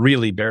report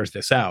really bears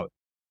this out,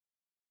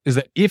 is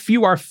that if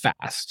you are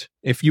fast,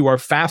 if you are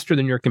faster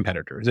than your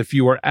competitors, if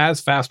you are as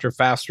fast or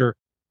faster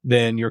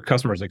than your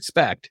customers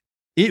expect,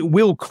 it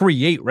will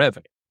create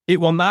revenue. It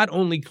will not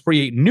only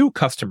create new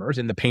customers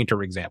in the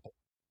painter example,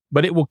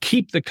 but it will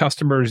keep the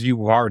customers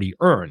you've already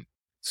earned.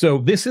 So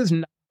this is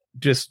not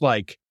just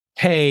like,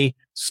 hey,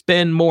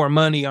 spend more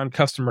money on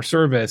customer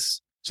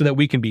service so that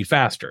we can be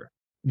faster.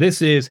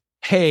 This is,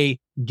 hey,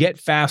 get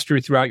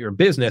faster throughout your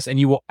business and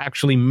you will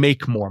actually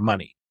make more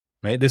money,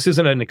 right? This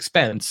isn't an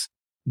expense.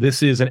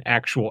 This is an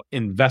actual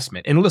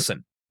investment. And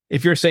listen,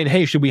 if you're saying,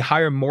 hey, should we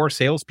hire more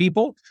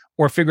salespeople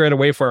or figure out a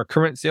way for our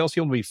current sales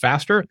field to be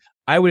faster?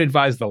 I would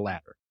advise the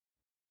latter.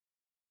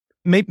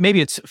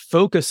 Maybe it's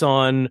focus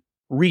on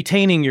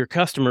retaining your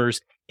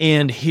customers,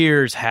 and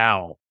here's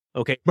how.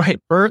 Okay,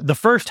 right. The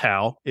first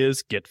how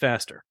is get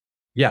faster.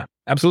 Yeah,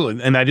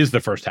 absolutely. And that is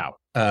the first how.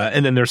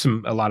 And then there's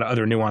a lot of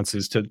other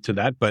nuances to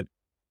that. But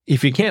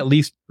if you can't at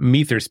least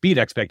meet their speed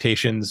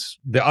expectations,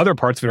 the other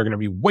parts of it are going to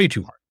be way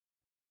too hard.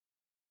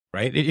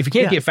 Right? If you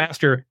can't get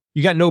faster,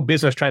 you got no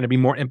business trying to be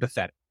more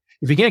empathetic.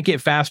 If you can't get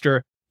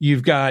faster,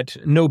 you've got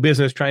no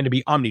business trying to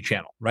be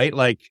omnichannel, right?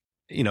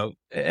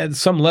 At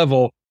some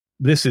level,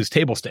 this is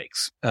table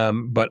stakes.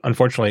 But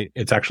unfortunately,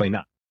 it's actually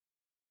not.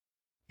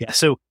 Yeah.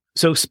 So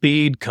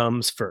speed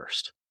comes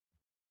first.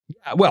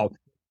 Yeah, well,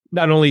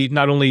 not only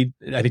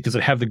I think does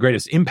it have the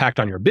greatest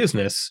impact on your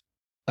business,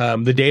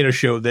 the data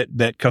show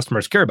that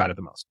customers care about it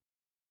the most.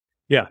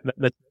 Yeah,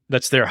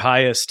 that's their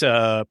highest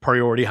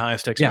priority,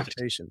 highest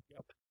expectation. Yeah.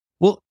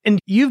 Well, and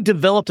you've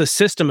developed a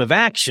system of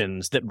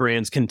actions that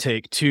brands can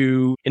take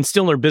to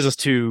instill in their business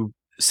to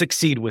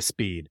succeed with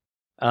speed.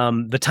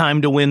 The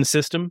time to win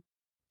system.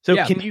 So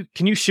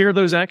can you share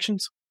those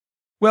actions?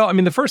 Well, I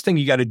mean, the first thing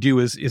you got to do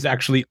is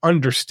actually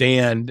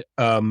understand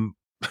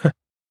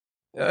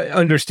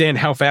understand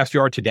how fast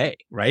you are today,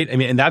 right? I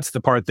mean, and that's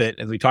the part that,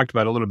 as we talked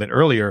about a little bit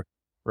earlier,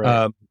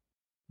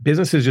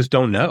 businesses just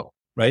don't know,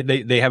 right?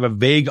 They have a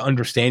vague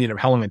understanding of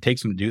how long it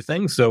takes them to do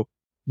things. So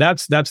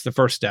that's the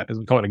first step, as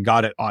we call it a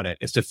got it audit,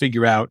 is to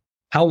figure out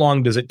how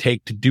long does it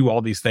take to do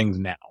all these things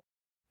now.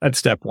 That's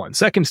step one.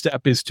 Second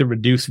step is to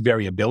reduce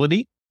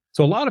variability.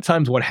 So a lot of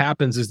times what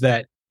happens is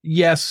that,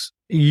 yes,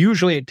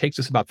 usually it takes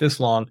us about this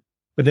long,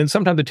 but then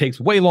sometimes it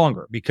takes way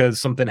longer because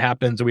something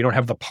happens or we don't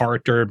have the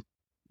part, or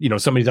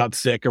somebody's out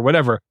sick or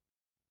whatever.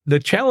 The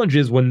challenge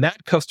is when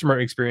that customer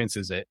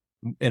experiences it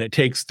and it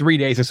takes 3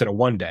 days instead of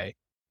 1 day,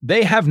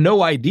 they have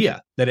no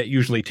idea that it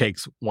usually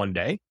takes 1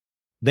 day.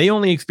 They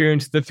only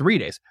experience the 3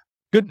 days.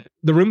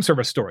 The room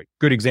service story,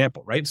 good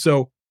example, right?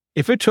 So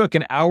if it took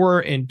an hour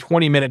and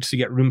 20 minutes to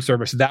get room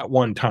service that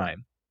one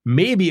time,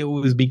 maybe it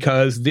was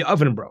because the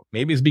oven broke.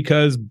 Maybe it's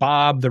because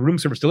Bob, the room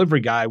service delivery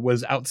guy,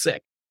 was out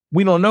sick.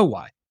 We don't know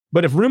why.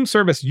 But if room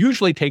service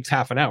usually takes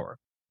half an hour,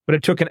 but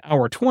it took an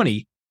hour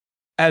 20,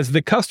 as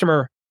the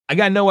customer, I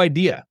got no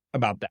idea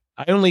about that.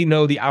 I only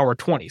know the hour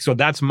 20. So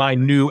that's my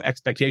new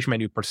expectation, my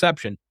new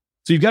perception.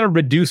 So you've got to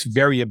reduce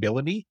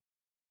variability.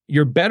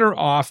 You're better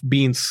off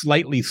being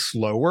slightly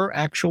slower,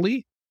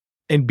 actually,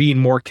 and being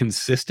more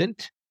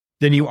consistent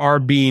than you are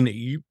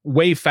being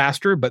way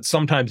faster, but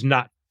sometimes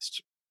not.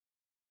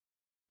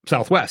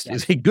 Southwest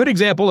is a good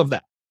example of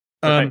that.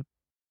 Okay.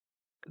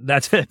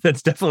 That's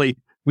definitely,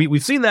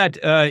 we've seen that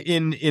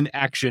in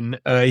action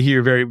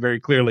here very, very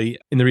clearly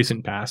in the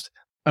recent past.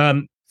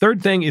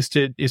 Third thing is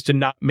to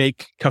not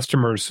make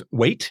customers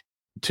wait,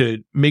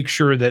 to make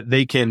sure that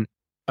they can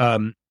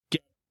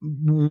get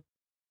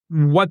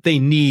what they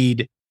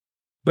need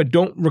but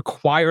don't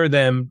require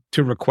them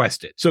to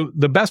request it. So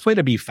the best way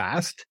to be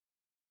fast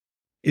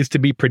is to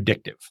be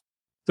predictive.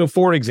 So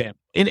for example,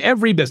 in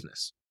every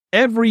business,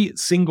 every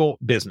single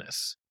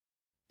business,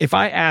 if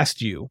I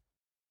asked you,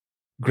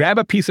 grab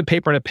a piece of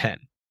paper and a pen,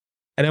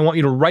 and I want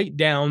you to write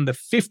down the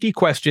 50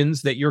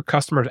 questions that your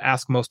customers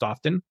ask most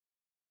often,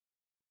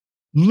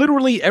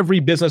 literally every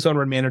business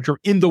owner and manager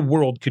in the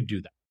world could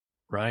do that.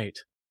 Right.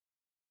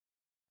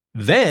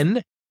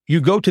 Then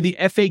you go to the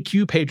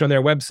FAQ page on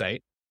their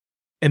website,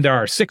 and there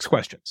are 6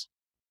 questions.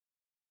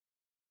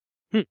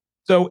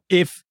 So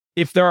if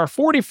there are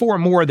 44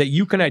 more that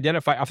you can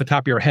identify off the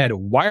top of your head,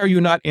 why are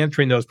you not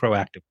answering those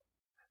proactively?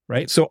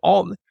 Right. So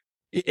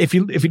if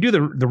you do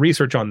the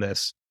research on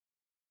this,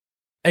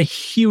 a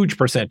huge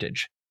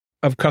percentage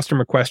of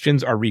customer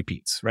questions are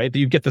repeats, right? That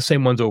you get the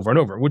same ones over and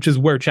over, which is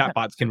where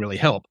chatbots can really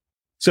help.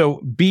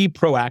 So be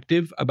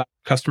proactive about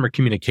customer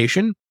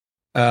communication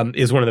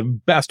is one of the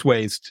best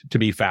ways to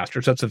be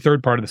faster. So that's the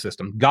third part of the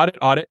system. Got it,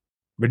 audit,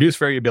 reduce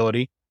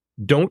variability.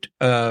 Don't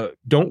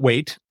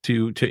wait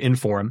to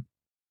inform.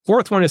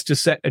 Fourth one is to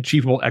set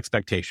achievable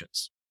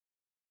expectations.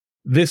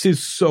 This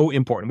is so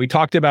important. We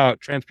talked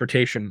about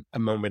transportation a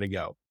moment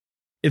ago.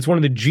 It's one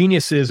of the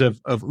geniuses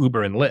of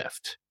Uber and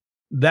Lyft.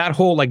 That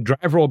whole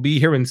driver will be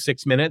here in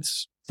 6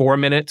 minutes, 4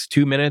 minutes,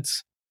 2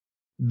 minutes.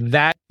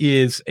 That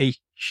is a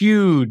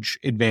huge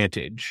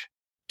advantage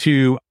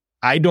to,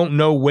 I don't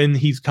know when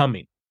he's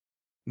coming,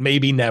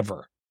 maybe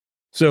never.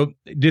 So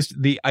just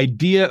the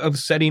idea of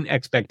setting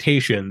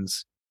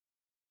expectations,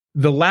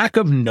 the lack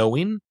of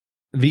knowing,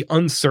 the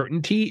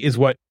uncertainty is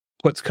what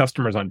puts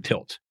customers on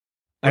tilt.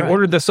 Right. I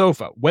ordered the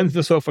sofa. When's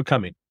the sofa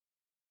coming?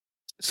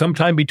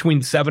 Sometime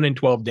between 7 and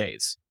 12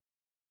 days.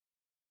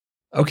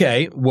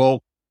 Okay,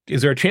 well,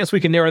 is there a chance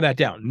we can narrow that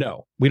down?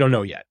 No, we don't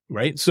know yet,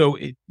 right? So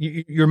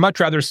you're much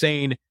rather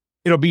saying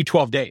it'll be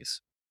 12 days.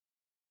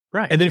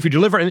 Right. And then if you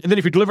deliver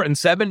it in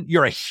 7,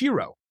 you're a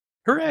hero.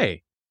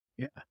 Hooray.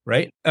 Yeah.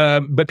 Right.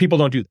 But people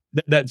don't do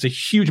that. That's a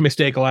huge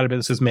mistake a lot of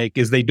businesses make,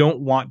 is they don't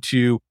want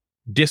to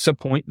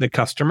disappoint the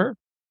customer,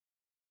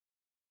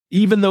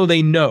 even though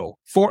they know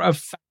for a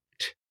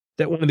fact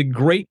that one of the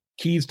great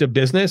keys to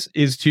business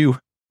is to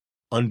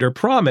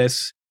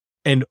underpromise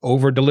and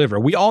over-deliver.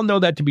 We all know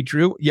that to be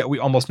true, yet we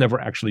almost never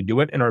actually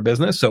do it in our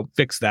business. So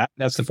fix that.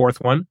 That's the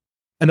fourth one.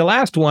 And the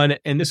last one,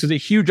 and this is a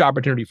huge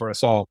opportunity for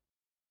us all,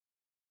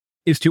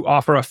 is to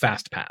offer a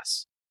fast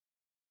pass.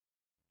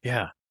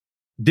 Yeah.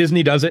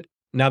 Disney does it.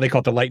 Now they call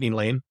it the Lightning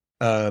Lane.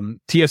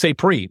 TSA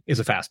Pre is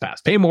a fast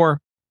pass. Pay more,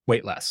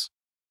 wait less.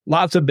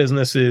 Lots of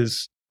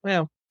businesses,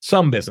 well,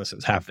 some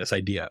businesses have this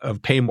idea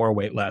of pay more,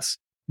 wait less.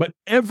 But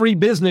every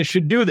business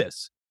should do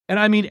this. And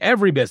I mean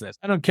every business.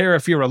 I don't care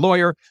if you're a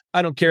lawyer.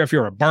 I don't care if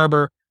you're a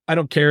barber. I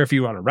don't care if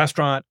you own a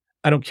restaurant.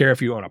 I don't care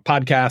if you own a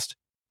podcast.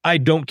 I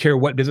don't care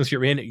what business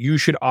you're in. You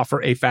should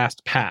offer a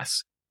fast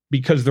pass,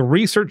 because the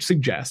research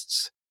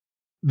suggests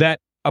that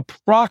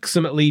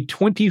approximately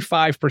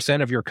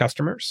 25% of your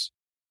customers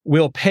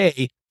will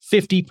pay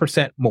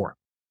 50% more.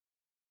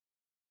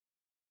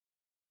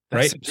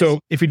 Right? So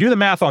if you do the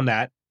math on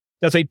that,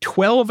 that's a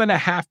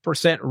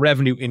 12.5%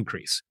 revenue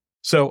increase.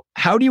 So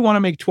how do you want to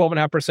make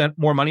 12.5%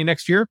 more money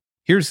next year?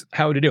 Here's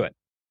how to do it.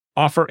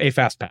 Offer a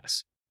fast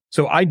pass.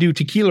 So I do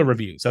tequila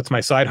reviews. That's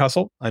my side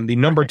hustle. I'm the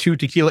number 2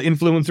 tequila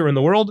influencer in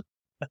the world.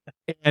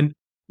 And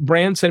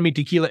brands send me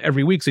tequila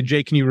every week. Say,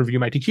 Jay, can you review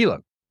my tequila?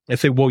 I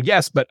say, well,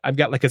 yes, but I've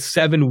got like a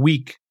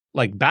 7-week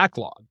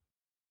backlog.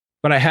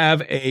 But I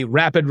have a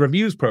rapid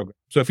reviews program.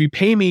 So if you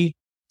pay me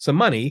some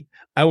money,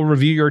 I will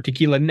review your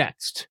tequila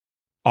next.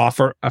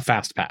 Offer a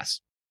fast pass.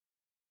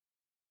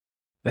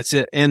 That's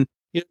it. And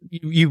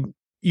you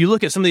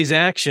look at some of these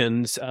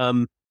actions,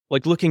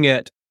 like looking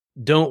at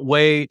don't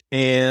wait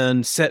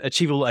and set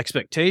achievable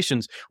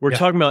expectations. We're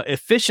talking about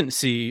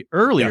efficiency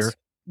earlier. Yes.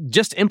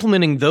 Just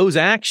implementing those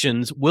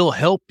actions will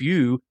help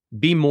you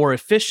be more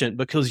efficient,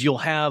 because you'll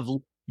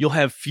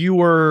have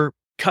fewer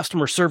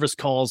customer service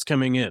calls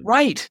coming in.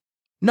 Right.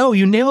 No,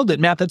 you nailed it,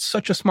 Matt. That's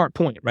such a smart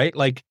point, right?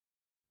 Like,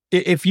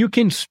 if you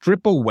can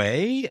strip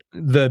away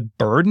the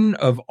burden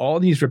of all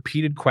these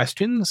repeated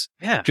questions,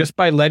 just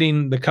by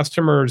letting the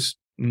customers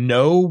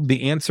know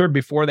the answer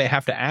before they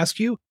have to ask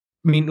you,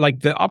 I mean,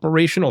 the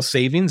operational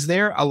savings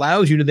there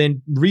allows you to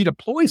then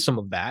redeploy some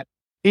of that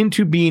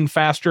into being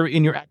faster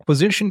in your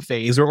acquisition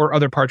phase or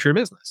other parts of your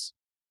business.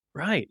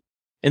 Right.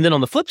 And then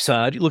on the flip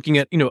side, looking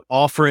at,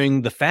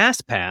 offering the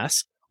fast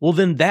pass, well,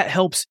 then that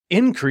helps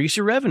increase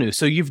your revenue.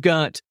 So you've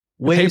got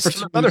ways for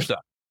some other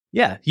stuff.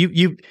 Yeah,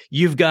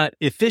 you've got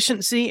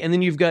efficiency, and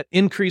then you've got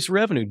increased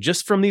revenue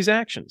just from these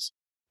actions.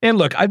 And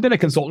look, I've been a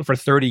consultant for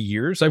 30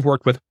 years. I've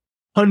worked with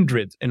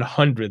hundreds and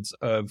hundreds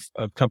of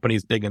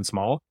companies, big and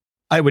small.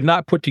 I would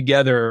not put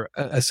together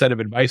a set of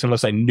advice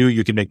unless I knew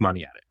you could make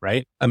money at it,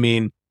 right? I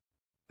mean,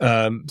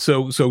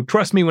 so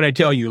trust me when I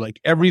tell you,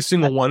 every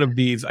single one of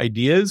these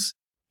ideas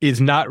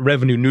is not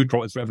revenue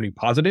neutral, it's revenue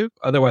positive.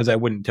 Otherwise, I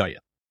wouldn't tell you.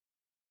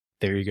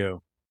 There you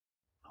go.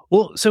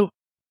 Well, so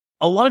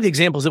a lot of the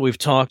examples that we've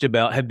talked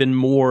about have been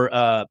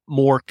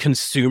more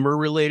consumer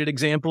related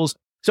examples.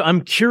 So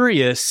I'm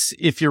curious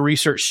if your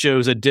research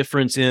shows a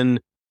difference in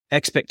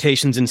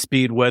expectations and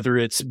speed, whether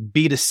it's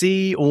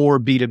B2C or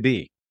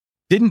B2B.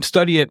 Didn't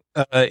study it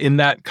in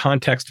that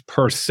context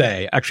per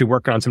se. Actually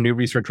working on some new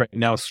research right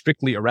now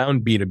strictly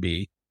around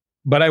B2B.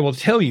 But I will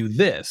tell you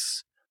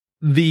this,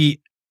 the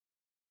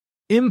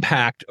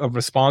impact of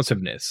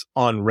responsiveness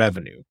on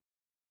revenue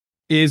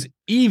is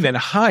even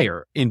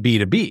higher in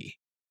B2B.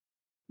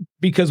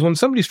 Because when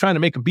somebody's trying to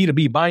make a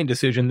B2B buying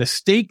decision, the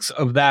stakes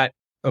of that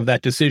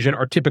decision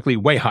are typically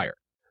way higher,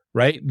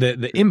 right?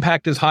 The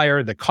impact is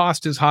higher, the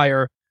cost is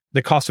higher,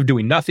 the cost of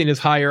doing nothing is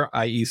higher,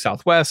 i.e.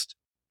 Southwest.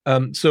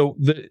 So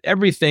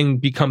everything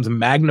becomes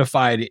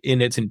magnified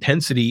in its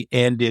intensity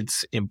and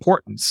its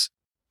importance.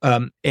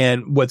 And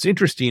what's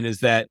interesting is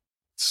that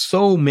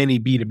so many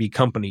B2B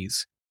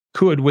companies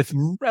could, with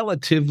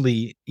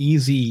relatively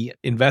easy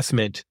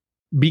investment,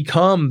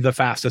 become the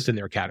fastest in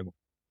their category,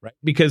 right?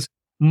 Because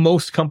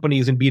most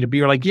companies in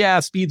B2B are like, yeah,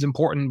 speed's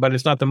important, but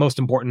it's not the most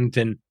important.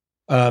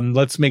 And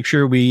let's make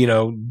sure we,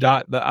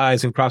 dot the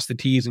I's and cross the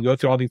T's and go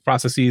through all these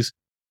processes.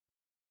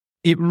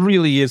 It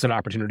really is an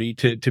opportunity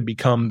to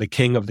become the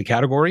king of the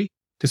category,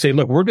 to say,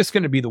 look, we're just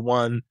going to be the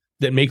one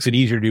that makes it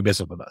easier to do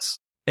business with us.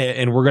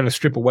 And we're going to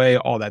strip away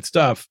all that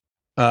stuff.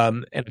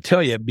 And I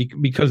tell you,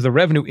 because the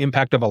revenue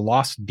impact of a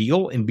lost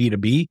deal in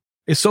B2B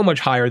is so much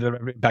higher than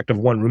the impact of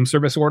one room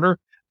service order,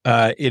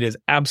 it is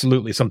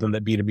absolutely something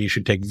that B2B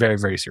should take very,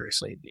 very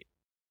seriously indeed.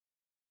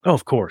 Oh,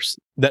 of course.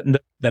 That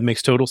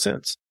makes total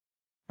sense.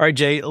 All right,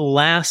 Jay,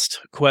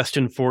 last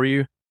question for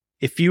you.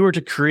 If you were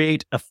to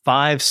create a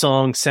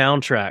 5-song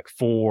soundtrack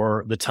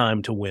for The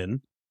Time to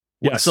Win,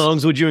 what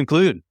songs would you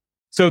include?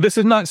 So this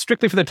is not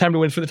strictly for The Time to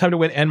Win, for The Time to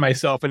Win and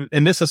myself. And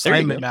this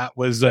assignment, Matt,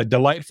 was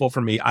delightful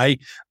for me. I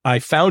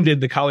founded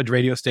the college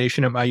radio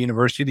station at my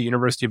university, the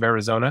University of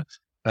Arizona.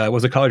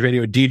 Was a college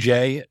radio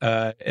DJ,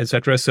 et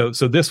cetera. So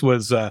this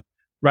was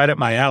right up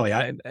my alley.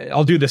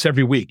 I'll do this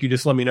every week. You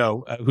just let me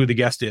know who the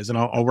guest is, and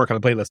I'll work on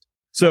the playlist.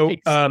 So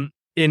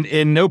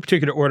in no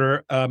particular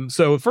order.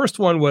 So the first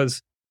one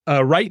was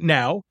Right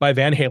Now by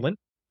Van Halen.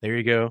 There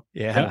you go.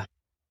 Yeah.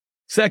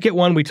 Second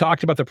one, we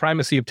talked about the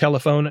primacy of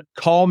telephone.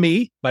 Call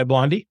Me by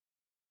Blondie.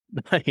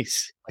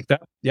 Nice. Like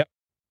that. Yep.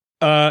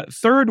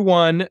 Third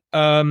one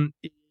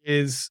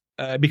is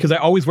because I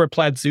always wear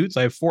plaid suits.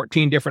 I have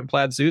 14 different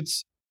plaid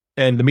suits.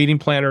 And the meeting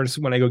planners,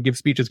 when I go give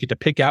speeches, get to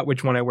pick out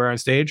which one I wear on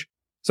stage.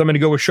 So I'm going to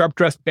go with Sharp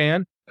Dressed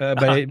Band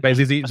by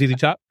ZZ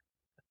Top.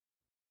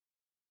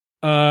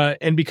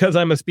 And because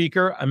I'm a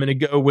speaker, I'm going to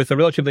go with a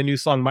relatively new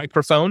song,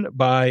 Microphone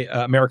by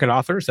American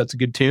Authors. That's a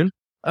good tune.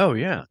 Oh,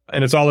 yeah.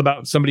 And it's all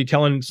about somebody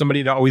telling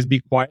somebody to always be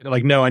quiet. They're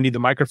like, no, I need the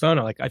microphone.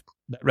 That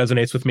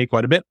resonates with me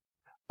quite a bit.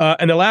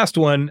 And the last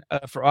one,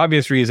 for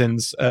obvious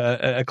reasons,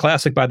 a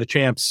classic by the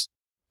Champs,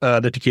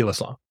 the Tequila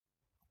Song.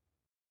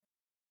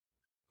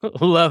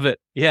 Love it.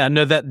 Yeah,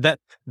 no, that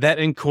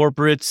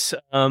incorporates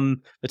The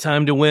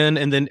Time to Win,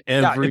 and then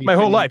my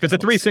whole life. It's a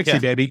 360,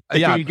 baby.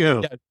 There you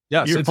go.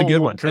 Yes, it's a good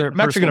one. I'm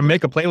actually going to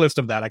make a playlist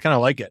of that. I kind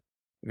of like it.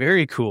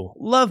 Very cool.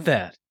 Love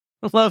that.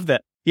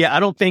 Yeah,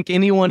 I don't think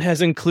anyone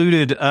has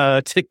included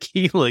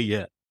tequila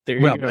yet. There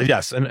you go.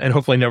 Yes, and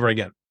hopefully never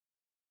again.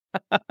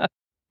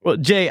 Well,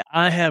 Jay,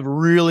 I have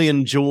really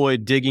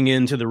enjoyed digging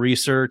into the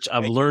research.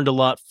 I've learned a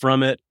lot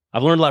from it.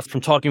 I've learned a lot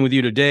from talking with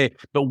you today.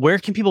 But where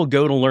can people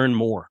go to learn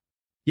more?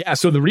 Yeah,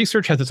 so the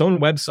research has its own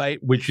website,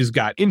 which has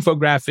got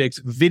infographics,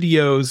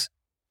 videos,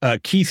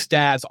 key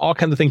stats, all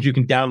kinds of things you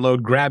can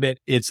download. Grab it.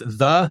 It's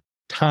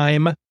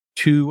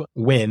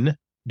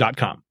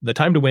thetimetowin.com.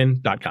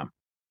 Thetimetowin.com.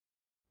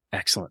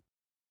 Excellent.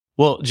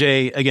 Well,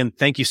 Jay, again,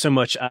 thank you so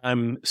much.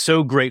 I'm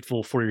so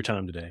grateful for your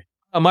time today.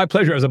 My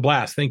pleasure. It was a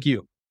blast. Thank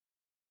you.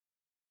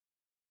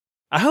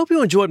 I hope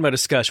you enjoyed my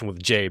discussion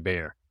with Jay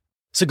Baer.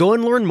 So go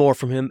and learn more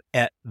from him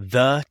at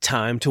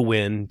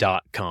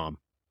thetimetowin.com.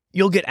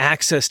 You'll get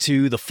access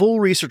to the full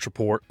research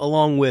report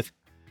along with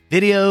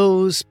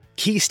videos,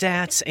 key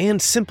stats,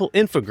 and simple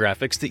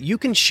infographics that you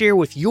can share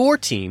with your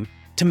team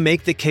to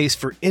make the case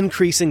for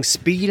increasing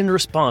speed and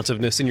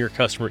responsiveness in your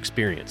customer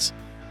experience.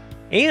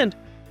 And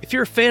if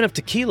you're a fan of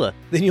tequila,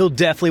 then you'll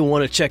definitely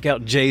want to check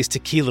out Jay's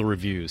tequila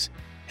reviews.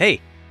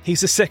 Hey,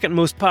 he's the second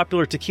most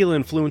popular tequila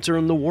influencer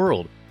in the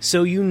world,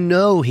 so you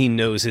know he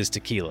knows his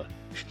tequila.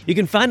 You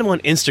can find him on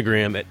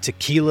Instagram at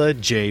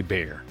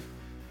TequilaJBear.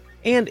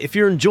 And if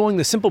you're enjoying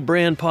the Simple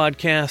Brand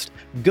podcast,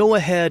 go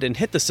ahead and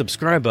hit the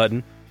subscribe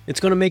button. It's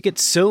going to make it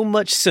so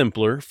much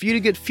simpler for you to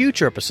get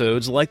future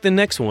episodes like the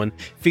next one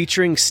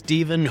featuring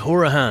Stephen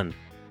Hourahan.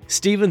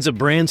 Stephen's a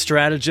brand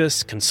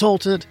strategist,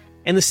 consultant,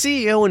 and the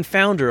CEO and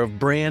founder of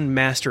Brand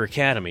Master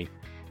Academy.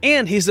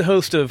 And he's the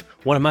host of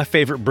one of my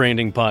favorite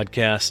branding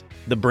podcasts,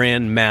 the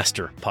Brand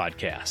Master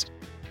Podcast.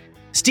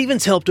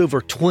 Stephen's helped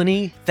over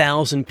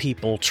 20,000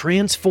 people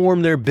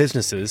transform their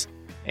businesses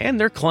and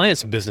their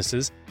clients'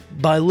 businesses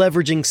by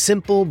leveraging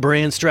simple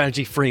brand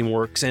strategy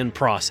frameworks and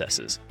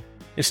processes.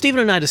 And Stephen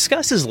and I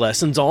discuss his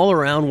lessons all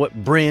around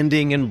what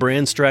branding and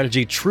brand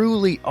strategy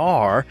truly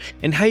are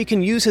and how you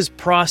can use his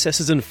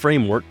processes and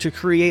framework to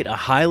create a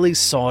highly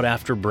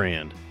sought-after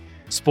brand.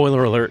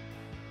 Spoiler alert,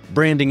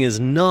 branding is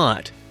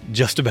not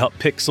just about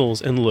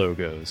pixels and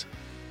logos.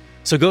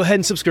 So go ahead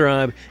and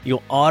subscribe.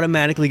 You'll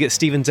automatically get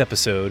Steven's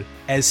episode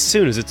as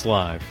soon as it's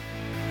live.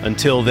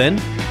 Until then,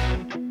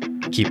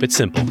 keep it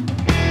simple.